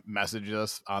message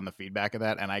us on the feedback of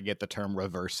that, and I get the term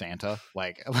reverse Santa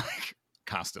like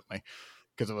constantly.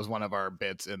 Because it was one of our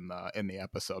bits in the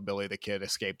episode. Billy the Kid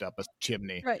escaped up a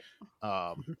chimney, Right.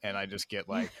 And I just get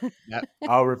like that.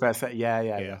 Oh, reverse that.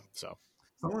 Yeah. So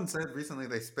Someone said recently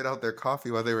they spit out their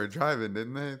coffee while they were driving,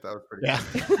 didn't they? That was pretty. yeah,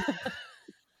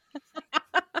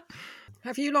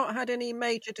 Have you not had any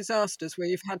major disasters where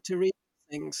you've had to read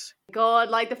things. God,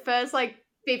 like the first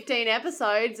 15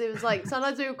 episodes, it was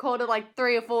sometimes we recorded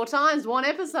 3 or 4 times one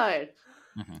episode.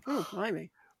 Oh,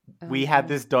 blimey. We had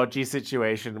this dodgy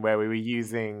situation where we were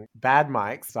using bad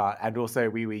mics, and also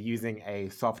we were using a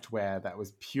software that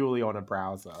was purely on a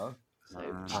browser.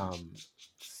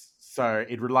 So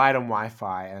it relied on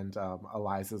Wi-Fi, and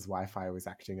Eliza's Wi-Fi was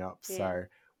acting up. Yeah. So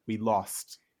we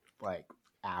lost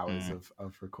hours of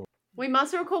recording. We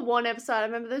must record one episode. I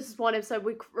remember this is one episode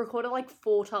we recorded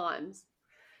 4 times.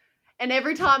 And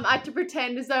every time I had to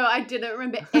pretend as though I didn't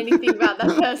remember anything about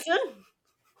that person.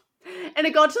 And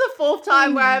it got to the 4th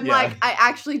time where I'm I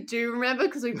actually do remember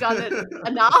because we've done it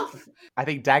enough. I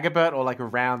think Dagobert or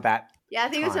around that. Yeah, I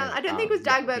think it was. I don't think it was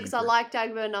Dagobert because I like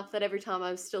Dagobert enough that every time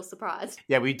I was still surprised.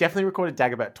 Yeah, we definitely recorded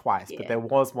Dagobert twice, but there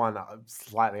was one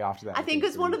slightly after that. I think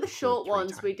it's one of the short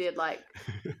ones we did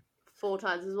 4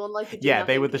 times. There's one the Do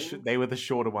they were Kings. they were the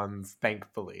shorter ones,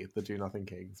 thankfully, the Do Nothing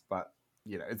Kings. But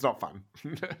it's not fun.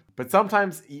 But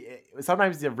sometimes the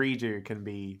redo can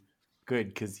be good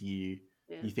because you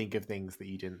think of things that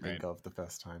you didn't think of the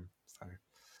first time. So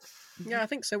yeah, I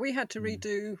think so. We had to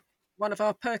redo one of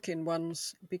our Perkin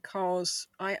ones because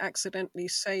I accidentally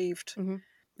saved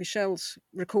Michelle's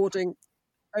recording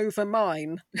over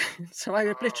mine, so I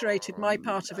obliterated my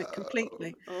part of it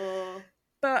completely.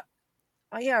 But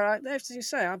as you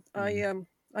say, I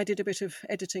did a bit of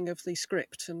editing of the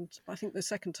script, and I think the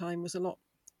second time was a lot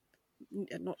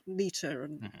not neater,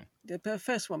 and the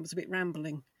first one was a bit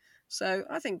rambling. So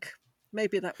I think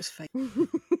maybe that was fake.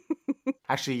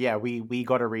 Actually, we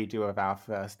got a redo of our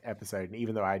first episode, and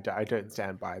even though I don't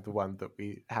stand by the one that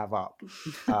we have up,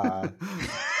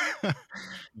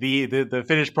 the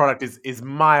finished product is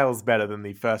miles better than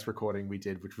the first recording we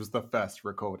did, which was the first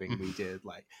recording we did.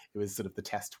 It was sort of the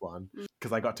test one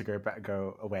because I got to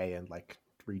go away and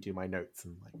redo my notes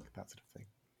and that sort of thing.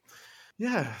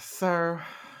 Yeah, so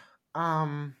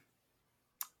I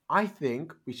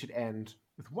think we should end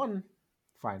with one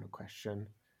final question,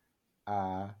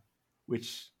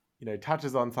 which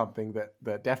touches on something that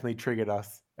definitely triggered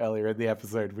us earlier in the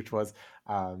episode, which was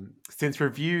since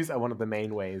reviews are one of the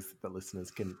main ways that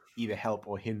listeners can either help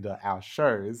or hinder our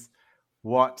shows,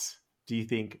 what do you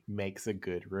think makes a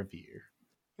good review?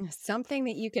 Something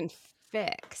that you can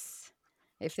fix.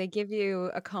 If they give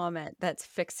you a comment that's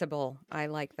fixable, I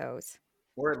like those.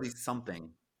 Or at least something.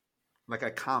 Like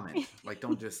a comment.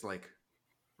 Don't just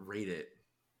rate it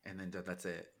and then that's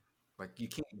it. You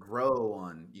can't grow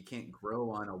on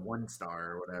a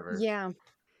 1-star or whatever. Yeah.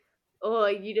 Or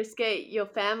you just get your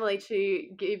family to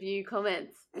give you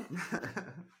comments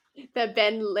that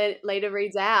Ben later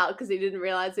reads out because he didn't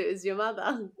realize it was your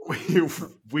mother.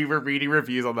 We were reading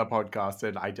reviews on the podcast,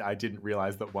 and I didn't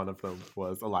realize that one of them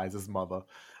was Eliza's mother.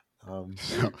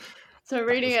 So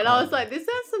reading it, I was like, this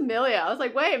sounds familiar. I was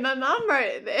like, wait, my mom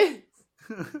wrote this.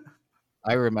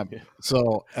 I remember.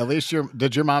 So at least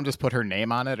did your mom just put her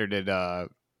name on it, or did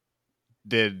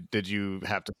you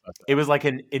have to? It was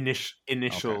an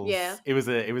initial. Okay. Yeah. It was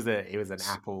an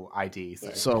Apple ID.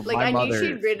 So I my knew mother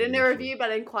she'd written a review,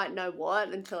 but I didn't quite know what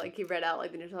until he read out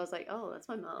the initial. I was like, oh, that's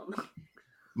my mom.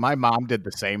 My mom did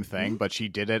the same thing, but she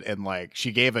did it in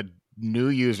she gave a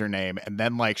new username, and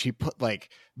then she put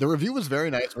the review was very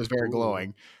nice, it was very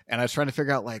glowing, and I was trying to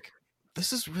figure out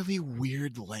this is really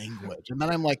weird language. And then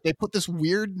I'm they put this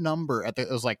weird number it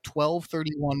was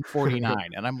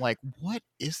 12/31/49. And I'm like, what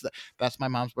is that? That's my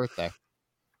mom's birthday.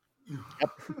 Yep.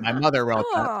 My mother wrote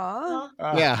that.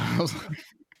 Yeah.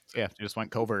 Yeah. She just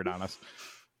went covert on us.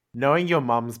 Knowing your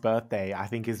mom's birthday, I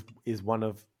think is one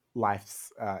of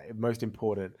life's most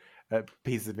important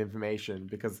pieces of information,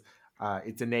 because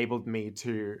it's enabled me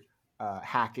to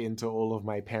hack into all of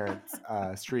my parents'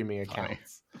 streaming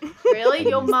accounts. Really?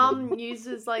 Your mum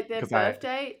uses their birth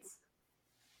dates?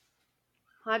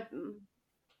 My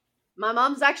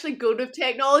mum's actually good with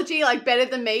technology, better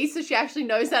than me, so she actually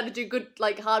knows how to do good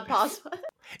hard passwords.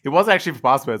 It wasn't actually for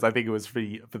passwords. I think it was for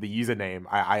the username.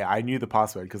 I knew the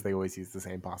password because they always use the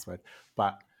same password.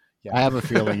 But yeah. I have a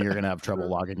feeling you're gonna have trouble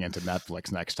logging into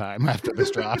Netflix next time after this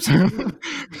drops.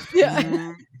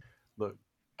 Yeah. Look,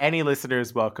 any listener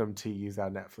is welcome to use our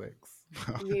Netflix.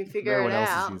 You can figure it out. No one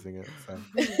else is using it.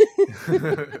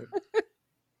 So.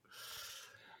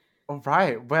 All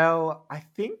right. Well, I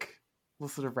think we'll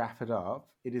sort of wrap it up.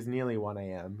 It is nearly 1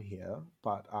 a.m. here,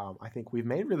 but I think we've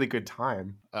made really good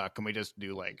time. Can we just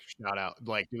do shout out?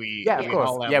 Do we? Yeah, do of we course.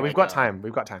 all have, Yeah, we've got time.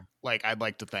 We've got time. I'd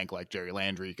like to thank Jerry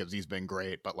Landry because he's been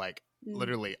great, but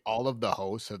literally all of the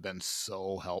hosts have been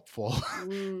so helpful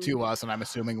to us, and I'm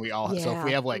assuming we all. So if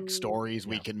we have stories,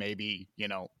 we can maybe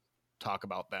talk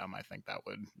about them, I think that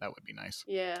would be nice.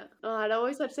 Yeah. Oh, I'd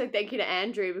always like to say thank you to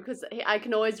Andrew because I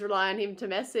can always rely on him to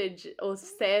message or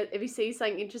say if he sees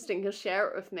something interesting, he'll share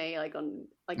it with me like on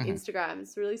Instagram.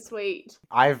 It's really sweet.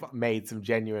 I've made some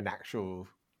genuine, actual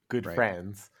good Right.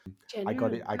 friends.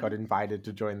 Genuine. I got invited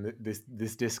to join this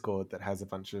Discord that has a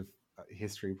bunch of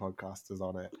history podcasters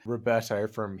on it. Roberto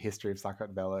from History of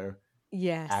Sakat Bello,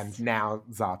 Yes. and now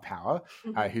Tsar Power,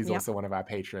 who's Yep. also one of our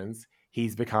patrons.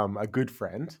 He's become a good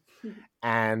friend.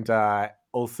 And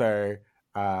also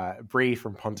Bree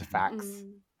from Pontifex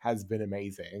has been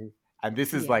amazing. And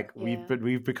this is Yeah.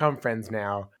 we've become friends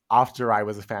now after I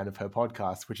was a fan of her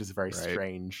podcast, which is a very Right.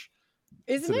 strange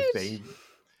Isn't sort of it? thing.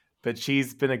 But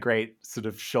she's been a great sort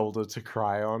of shoulder to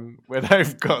cry on when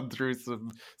I've gone through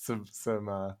some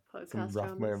rough dramas.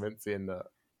 moments in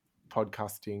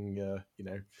podcasting,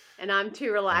 And I'm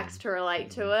too relaxed to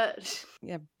relate to it.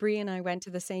 Yeah, Bree and I went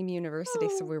to the same university,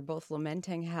 so we were both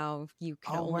lamenting how you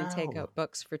can Oh, only take wow. out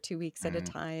books for 2 weeks at a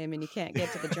Mm. time, and you can't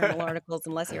get to the journal articles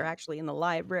unless you're actually in the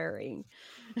library.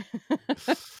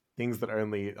 Things that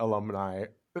only alumni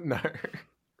know.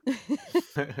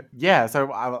 Yeah,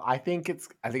 so I think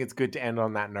it's good to end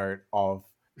on that note of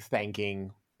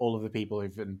thanking all of the people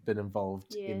who've been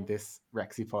involved in Yeah. this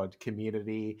Rexipod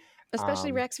community.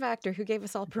 Especially Rex Factor, who gave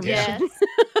us all Yes. permission.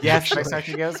 Yes, Rex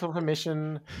Factor gave us all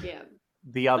permission. Yeah.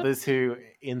 The others who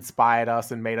inspired us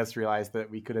and made us realize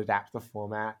that we could adapt the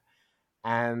format.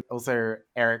 And also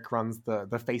Eric runs the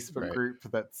Facebook Right. group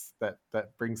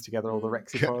that brings together all the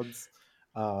Rexipods.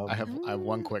 I have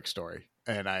one quick story,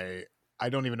 and I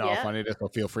don't even know Yeah. how funny it is, so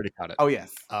feel free to cut it. Oh,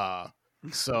 yes.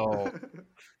 So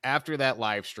after that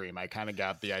live stream, I kind of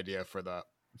got the idea for the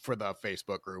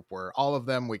Facebook group where all of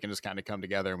them, we can just kind of come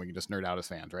together and we can just nerd out as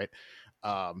fans, right?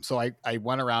 So I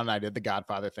went around and I did the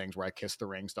Godfather things where I kissed the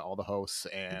rings to all the hosts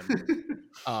and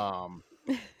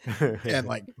and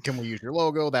like, can we use your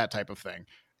logo, that type of thing.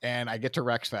 And I get to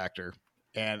Rex Factor,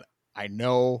 and I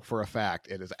know for a fact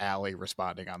it is Allie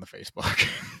responding on the Facebook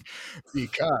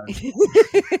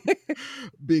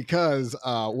because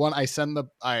one,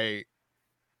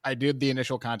 I did the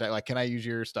initial contact, like, can I use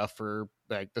your stuff for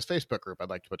like this Facebook group I'd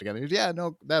like to put together? Yeah,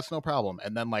 no, that's no problem.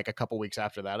 And then like a couple weeks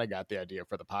after that, I got the idea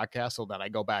for the podcast. So then I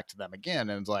go back to them again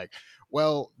and it's like,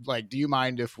 well, like, do you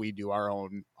mind if we do our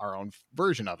own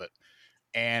version of it?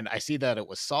 And I see that it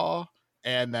was Saw,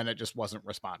 and then it just wasn't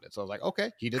responded. So I was like,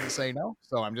 okay, he didn't say no.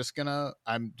 So I'm just going to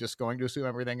assume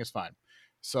everything is fine.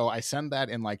 So I send that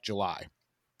in like July.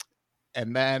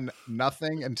 And then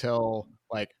nothing until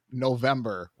like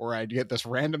November, where I get this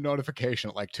random notification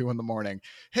at like 2 a.m.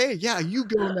 Hey, yeah, you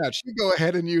go nuts. You go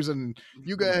ahead and use the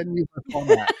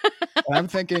format. And I'm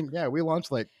thinking, yeah, we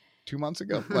launched like 2 months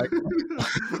ago. Like,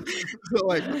 so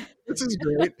like, this is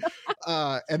great.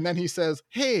 And then he says,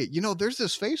 hey, there's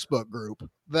this Facebook group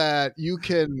that you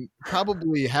can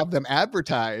probably have them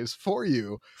advertise for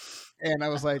you. And I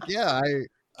was like, yeah,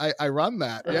 I run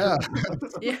that. Yeah.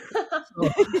 Yeah.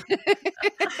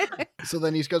 So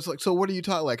then he goes like, so what are you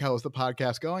talking? Like, how is the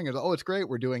podcast going? He goes, oh, it's great.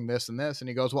 We're doing this and this. And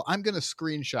he goes, well, I'm going to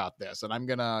screenshot this and I'm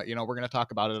going to, we're going to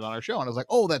talk about it on our show. And I was like,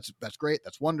 oh, that's great.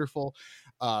 That's wonderful.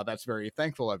 That's very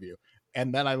thankful of you.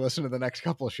 And then I listened to the next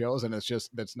couple of shows and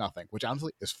that's nothing, which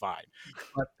honestly is fine.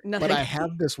 But I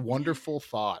have this wonderful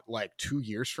thought, like 2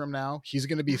 years from now, he's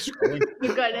going to be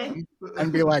scrolling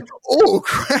and be like, oh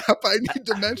crap, I need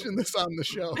to mention this on the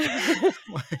show.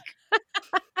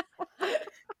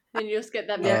 And you just get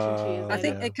that mention 2 years later. I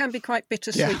think it can be quite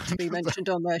bittersweet to be mentioned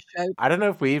on their show. I don't know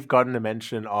if we've gotten a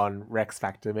mention on Rex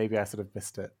Factor. Maybe I sort of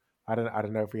missed it. I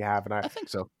don't know if we have. And I think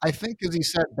so. I think because he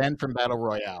said Ben from Battle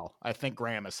Royale. I think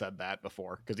Graham has said that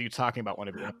before because he was talking about one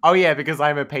of your. Oh yeah, because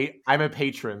I'm a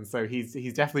patron, so he's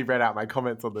definitely read out my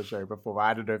comments on the show before.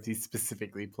 I don't know if he's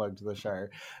specifically plugged the show,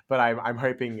 but I'm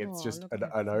hoping it's just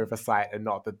an oversight and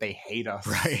not that they hate us,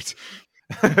 right?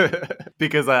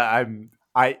 Because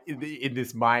in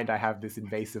this mind I have this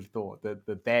invasive thought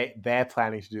that they're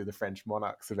planning to do the French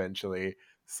monarchs eventually,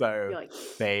 so like,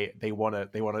 they want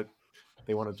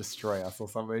to destroy us or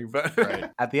something. But right.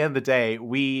 At the end of the day,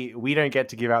 we don't get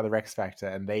to give out the Rex Factor,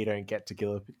 and they don't get to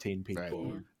guillotine people.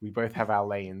 Right. Yeah. We both have our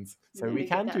lanes, so we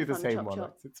can do the same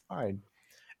monarchs. It's fine.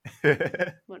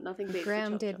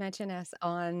 Graham did mention us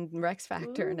on Rex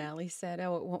Factor, and Allie said,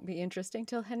 "Oh, it won't be interesting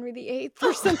till Henry VIII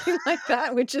or something like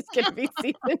that," which is going to be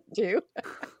season 2.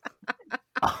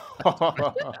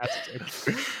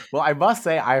 Well, I must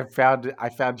say I found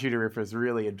Tudor Rippers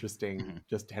really interesting,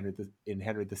 just Henry VII,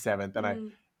 and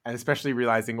and especially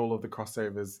realizing all of the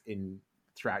crossovers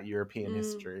throughout European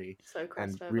history,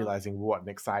 and realizing what an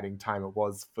exciting time it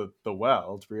was for the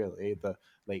world. Really, the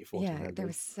late 1400s. Yeah, there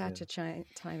was such a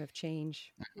time of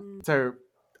change. So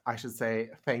I should say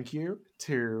thank you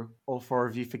to all 4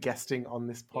 of you for guesting on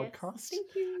this podcast.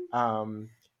 Thank you.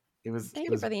 It was Thank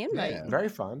you for the invite. very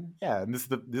fun. Yeah, and this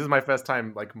is my first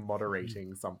time like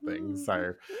moderating something,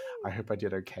 so I hope I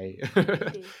did okay.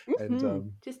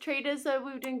 And just treat us so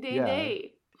we're doing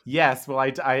D&D. yes, well,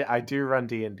 I do run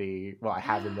D&D. Well, I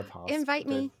have in the past. Invite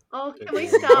me. Oh, can we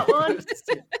start one?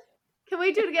 Can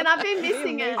we do it again? I've been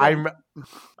missing it. I'm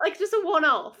like just a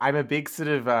one-off. I'm a big sort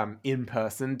of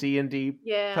in-person D&D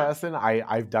person.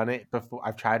 I've done it before.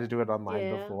 I've tried to do it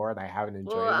online before, and I haven't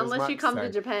enjoyed it as unless much, you come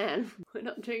to Japan. We're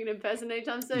not doing it in person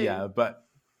anytime soon. Yeah, but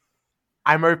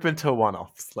I'm open to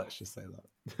one-offs. Let's just say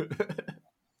that.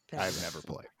 I've never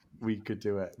played. We could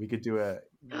do it. We could do a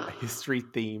history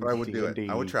themed. I would D&D. do it.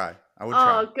 I would try.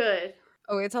 Oh, good.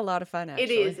 Oh, it's a lot of fun, actually.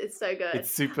 It is. It's so good.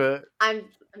 It's super.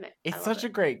 It's such a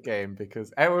great game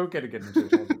because I won't get into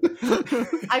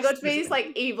it. I got to be this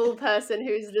like evil person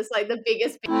who's just like the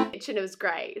biggest bitch, and it was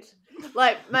great.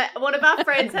 Like one of our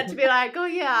friends had to be like, "Oh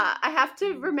yeah, I have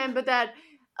to remember that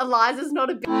Eliza's not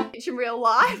a bitch in real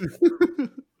life."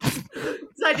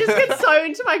 So I just get so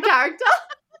into my character.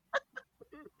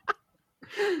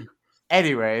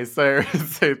 Anyway, so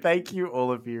thank you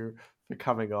all of you for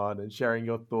coming on and sharing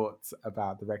your thoughts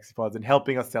about the Rexipods and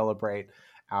helping us celebrate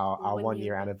our 1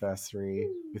 year anniversary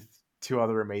with 2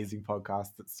 other amazing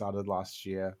podcasts that started last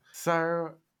year.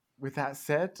 So with that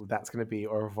said, that's going to be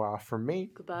au revoir from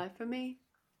me. Goodbye from me.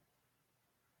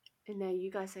 And now you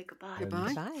guys say goodbye.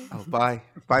 Goodbye. Bye. Oh, bye.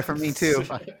 Bye from me too.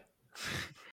 Bye.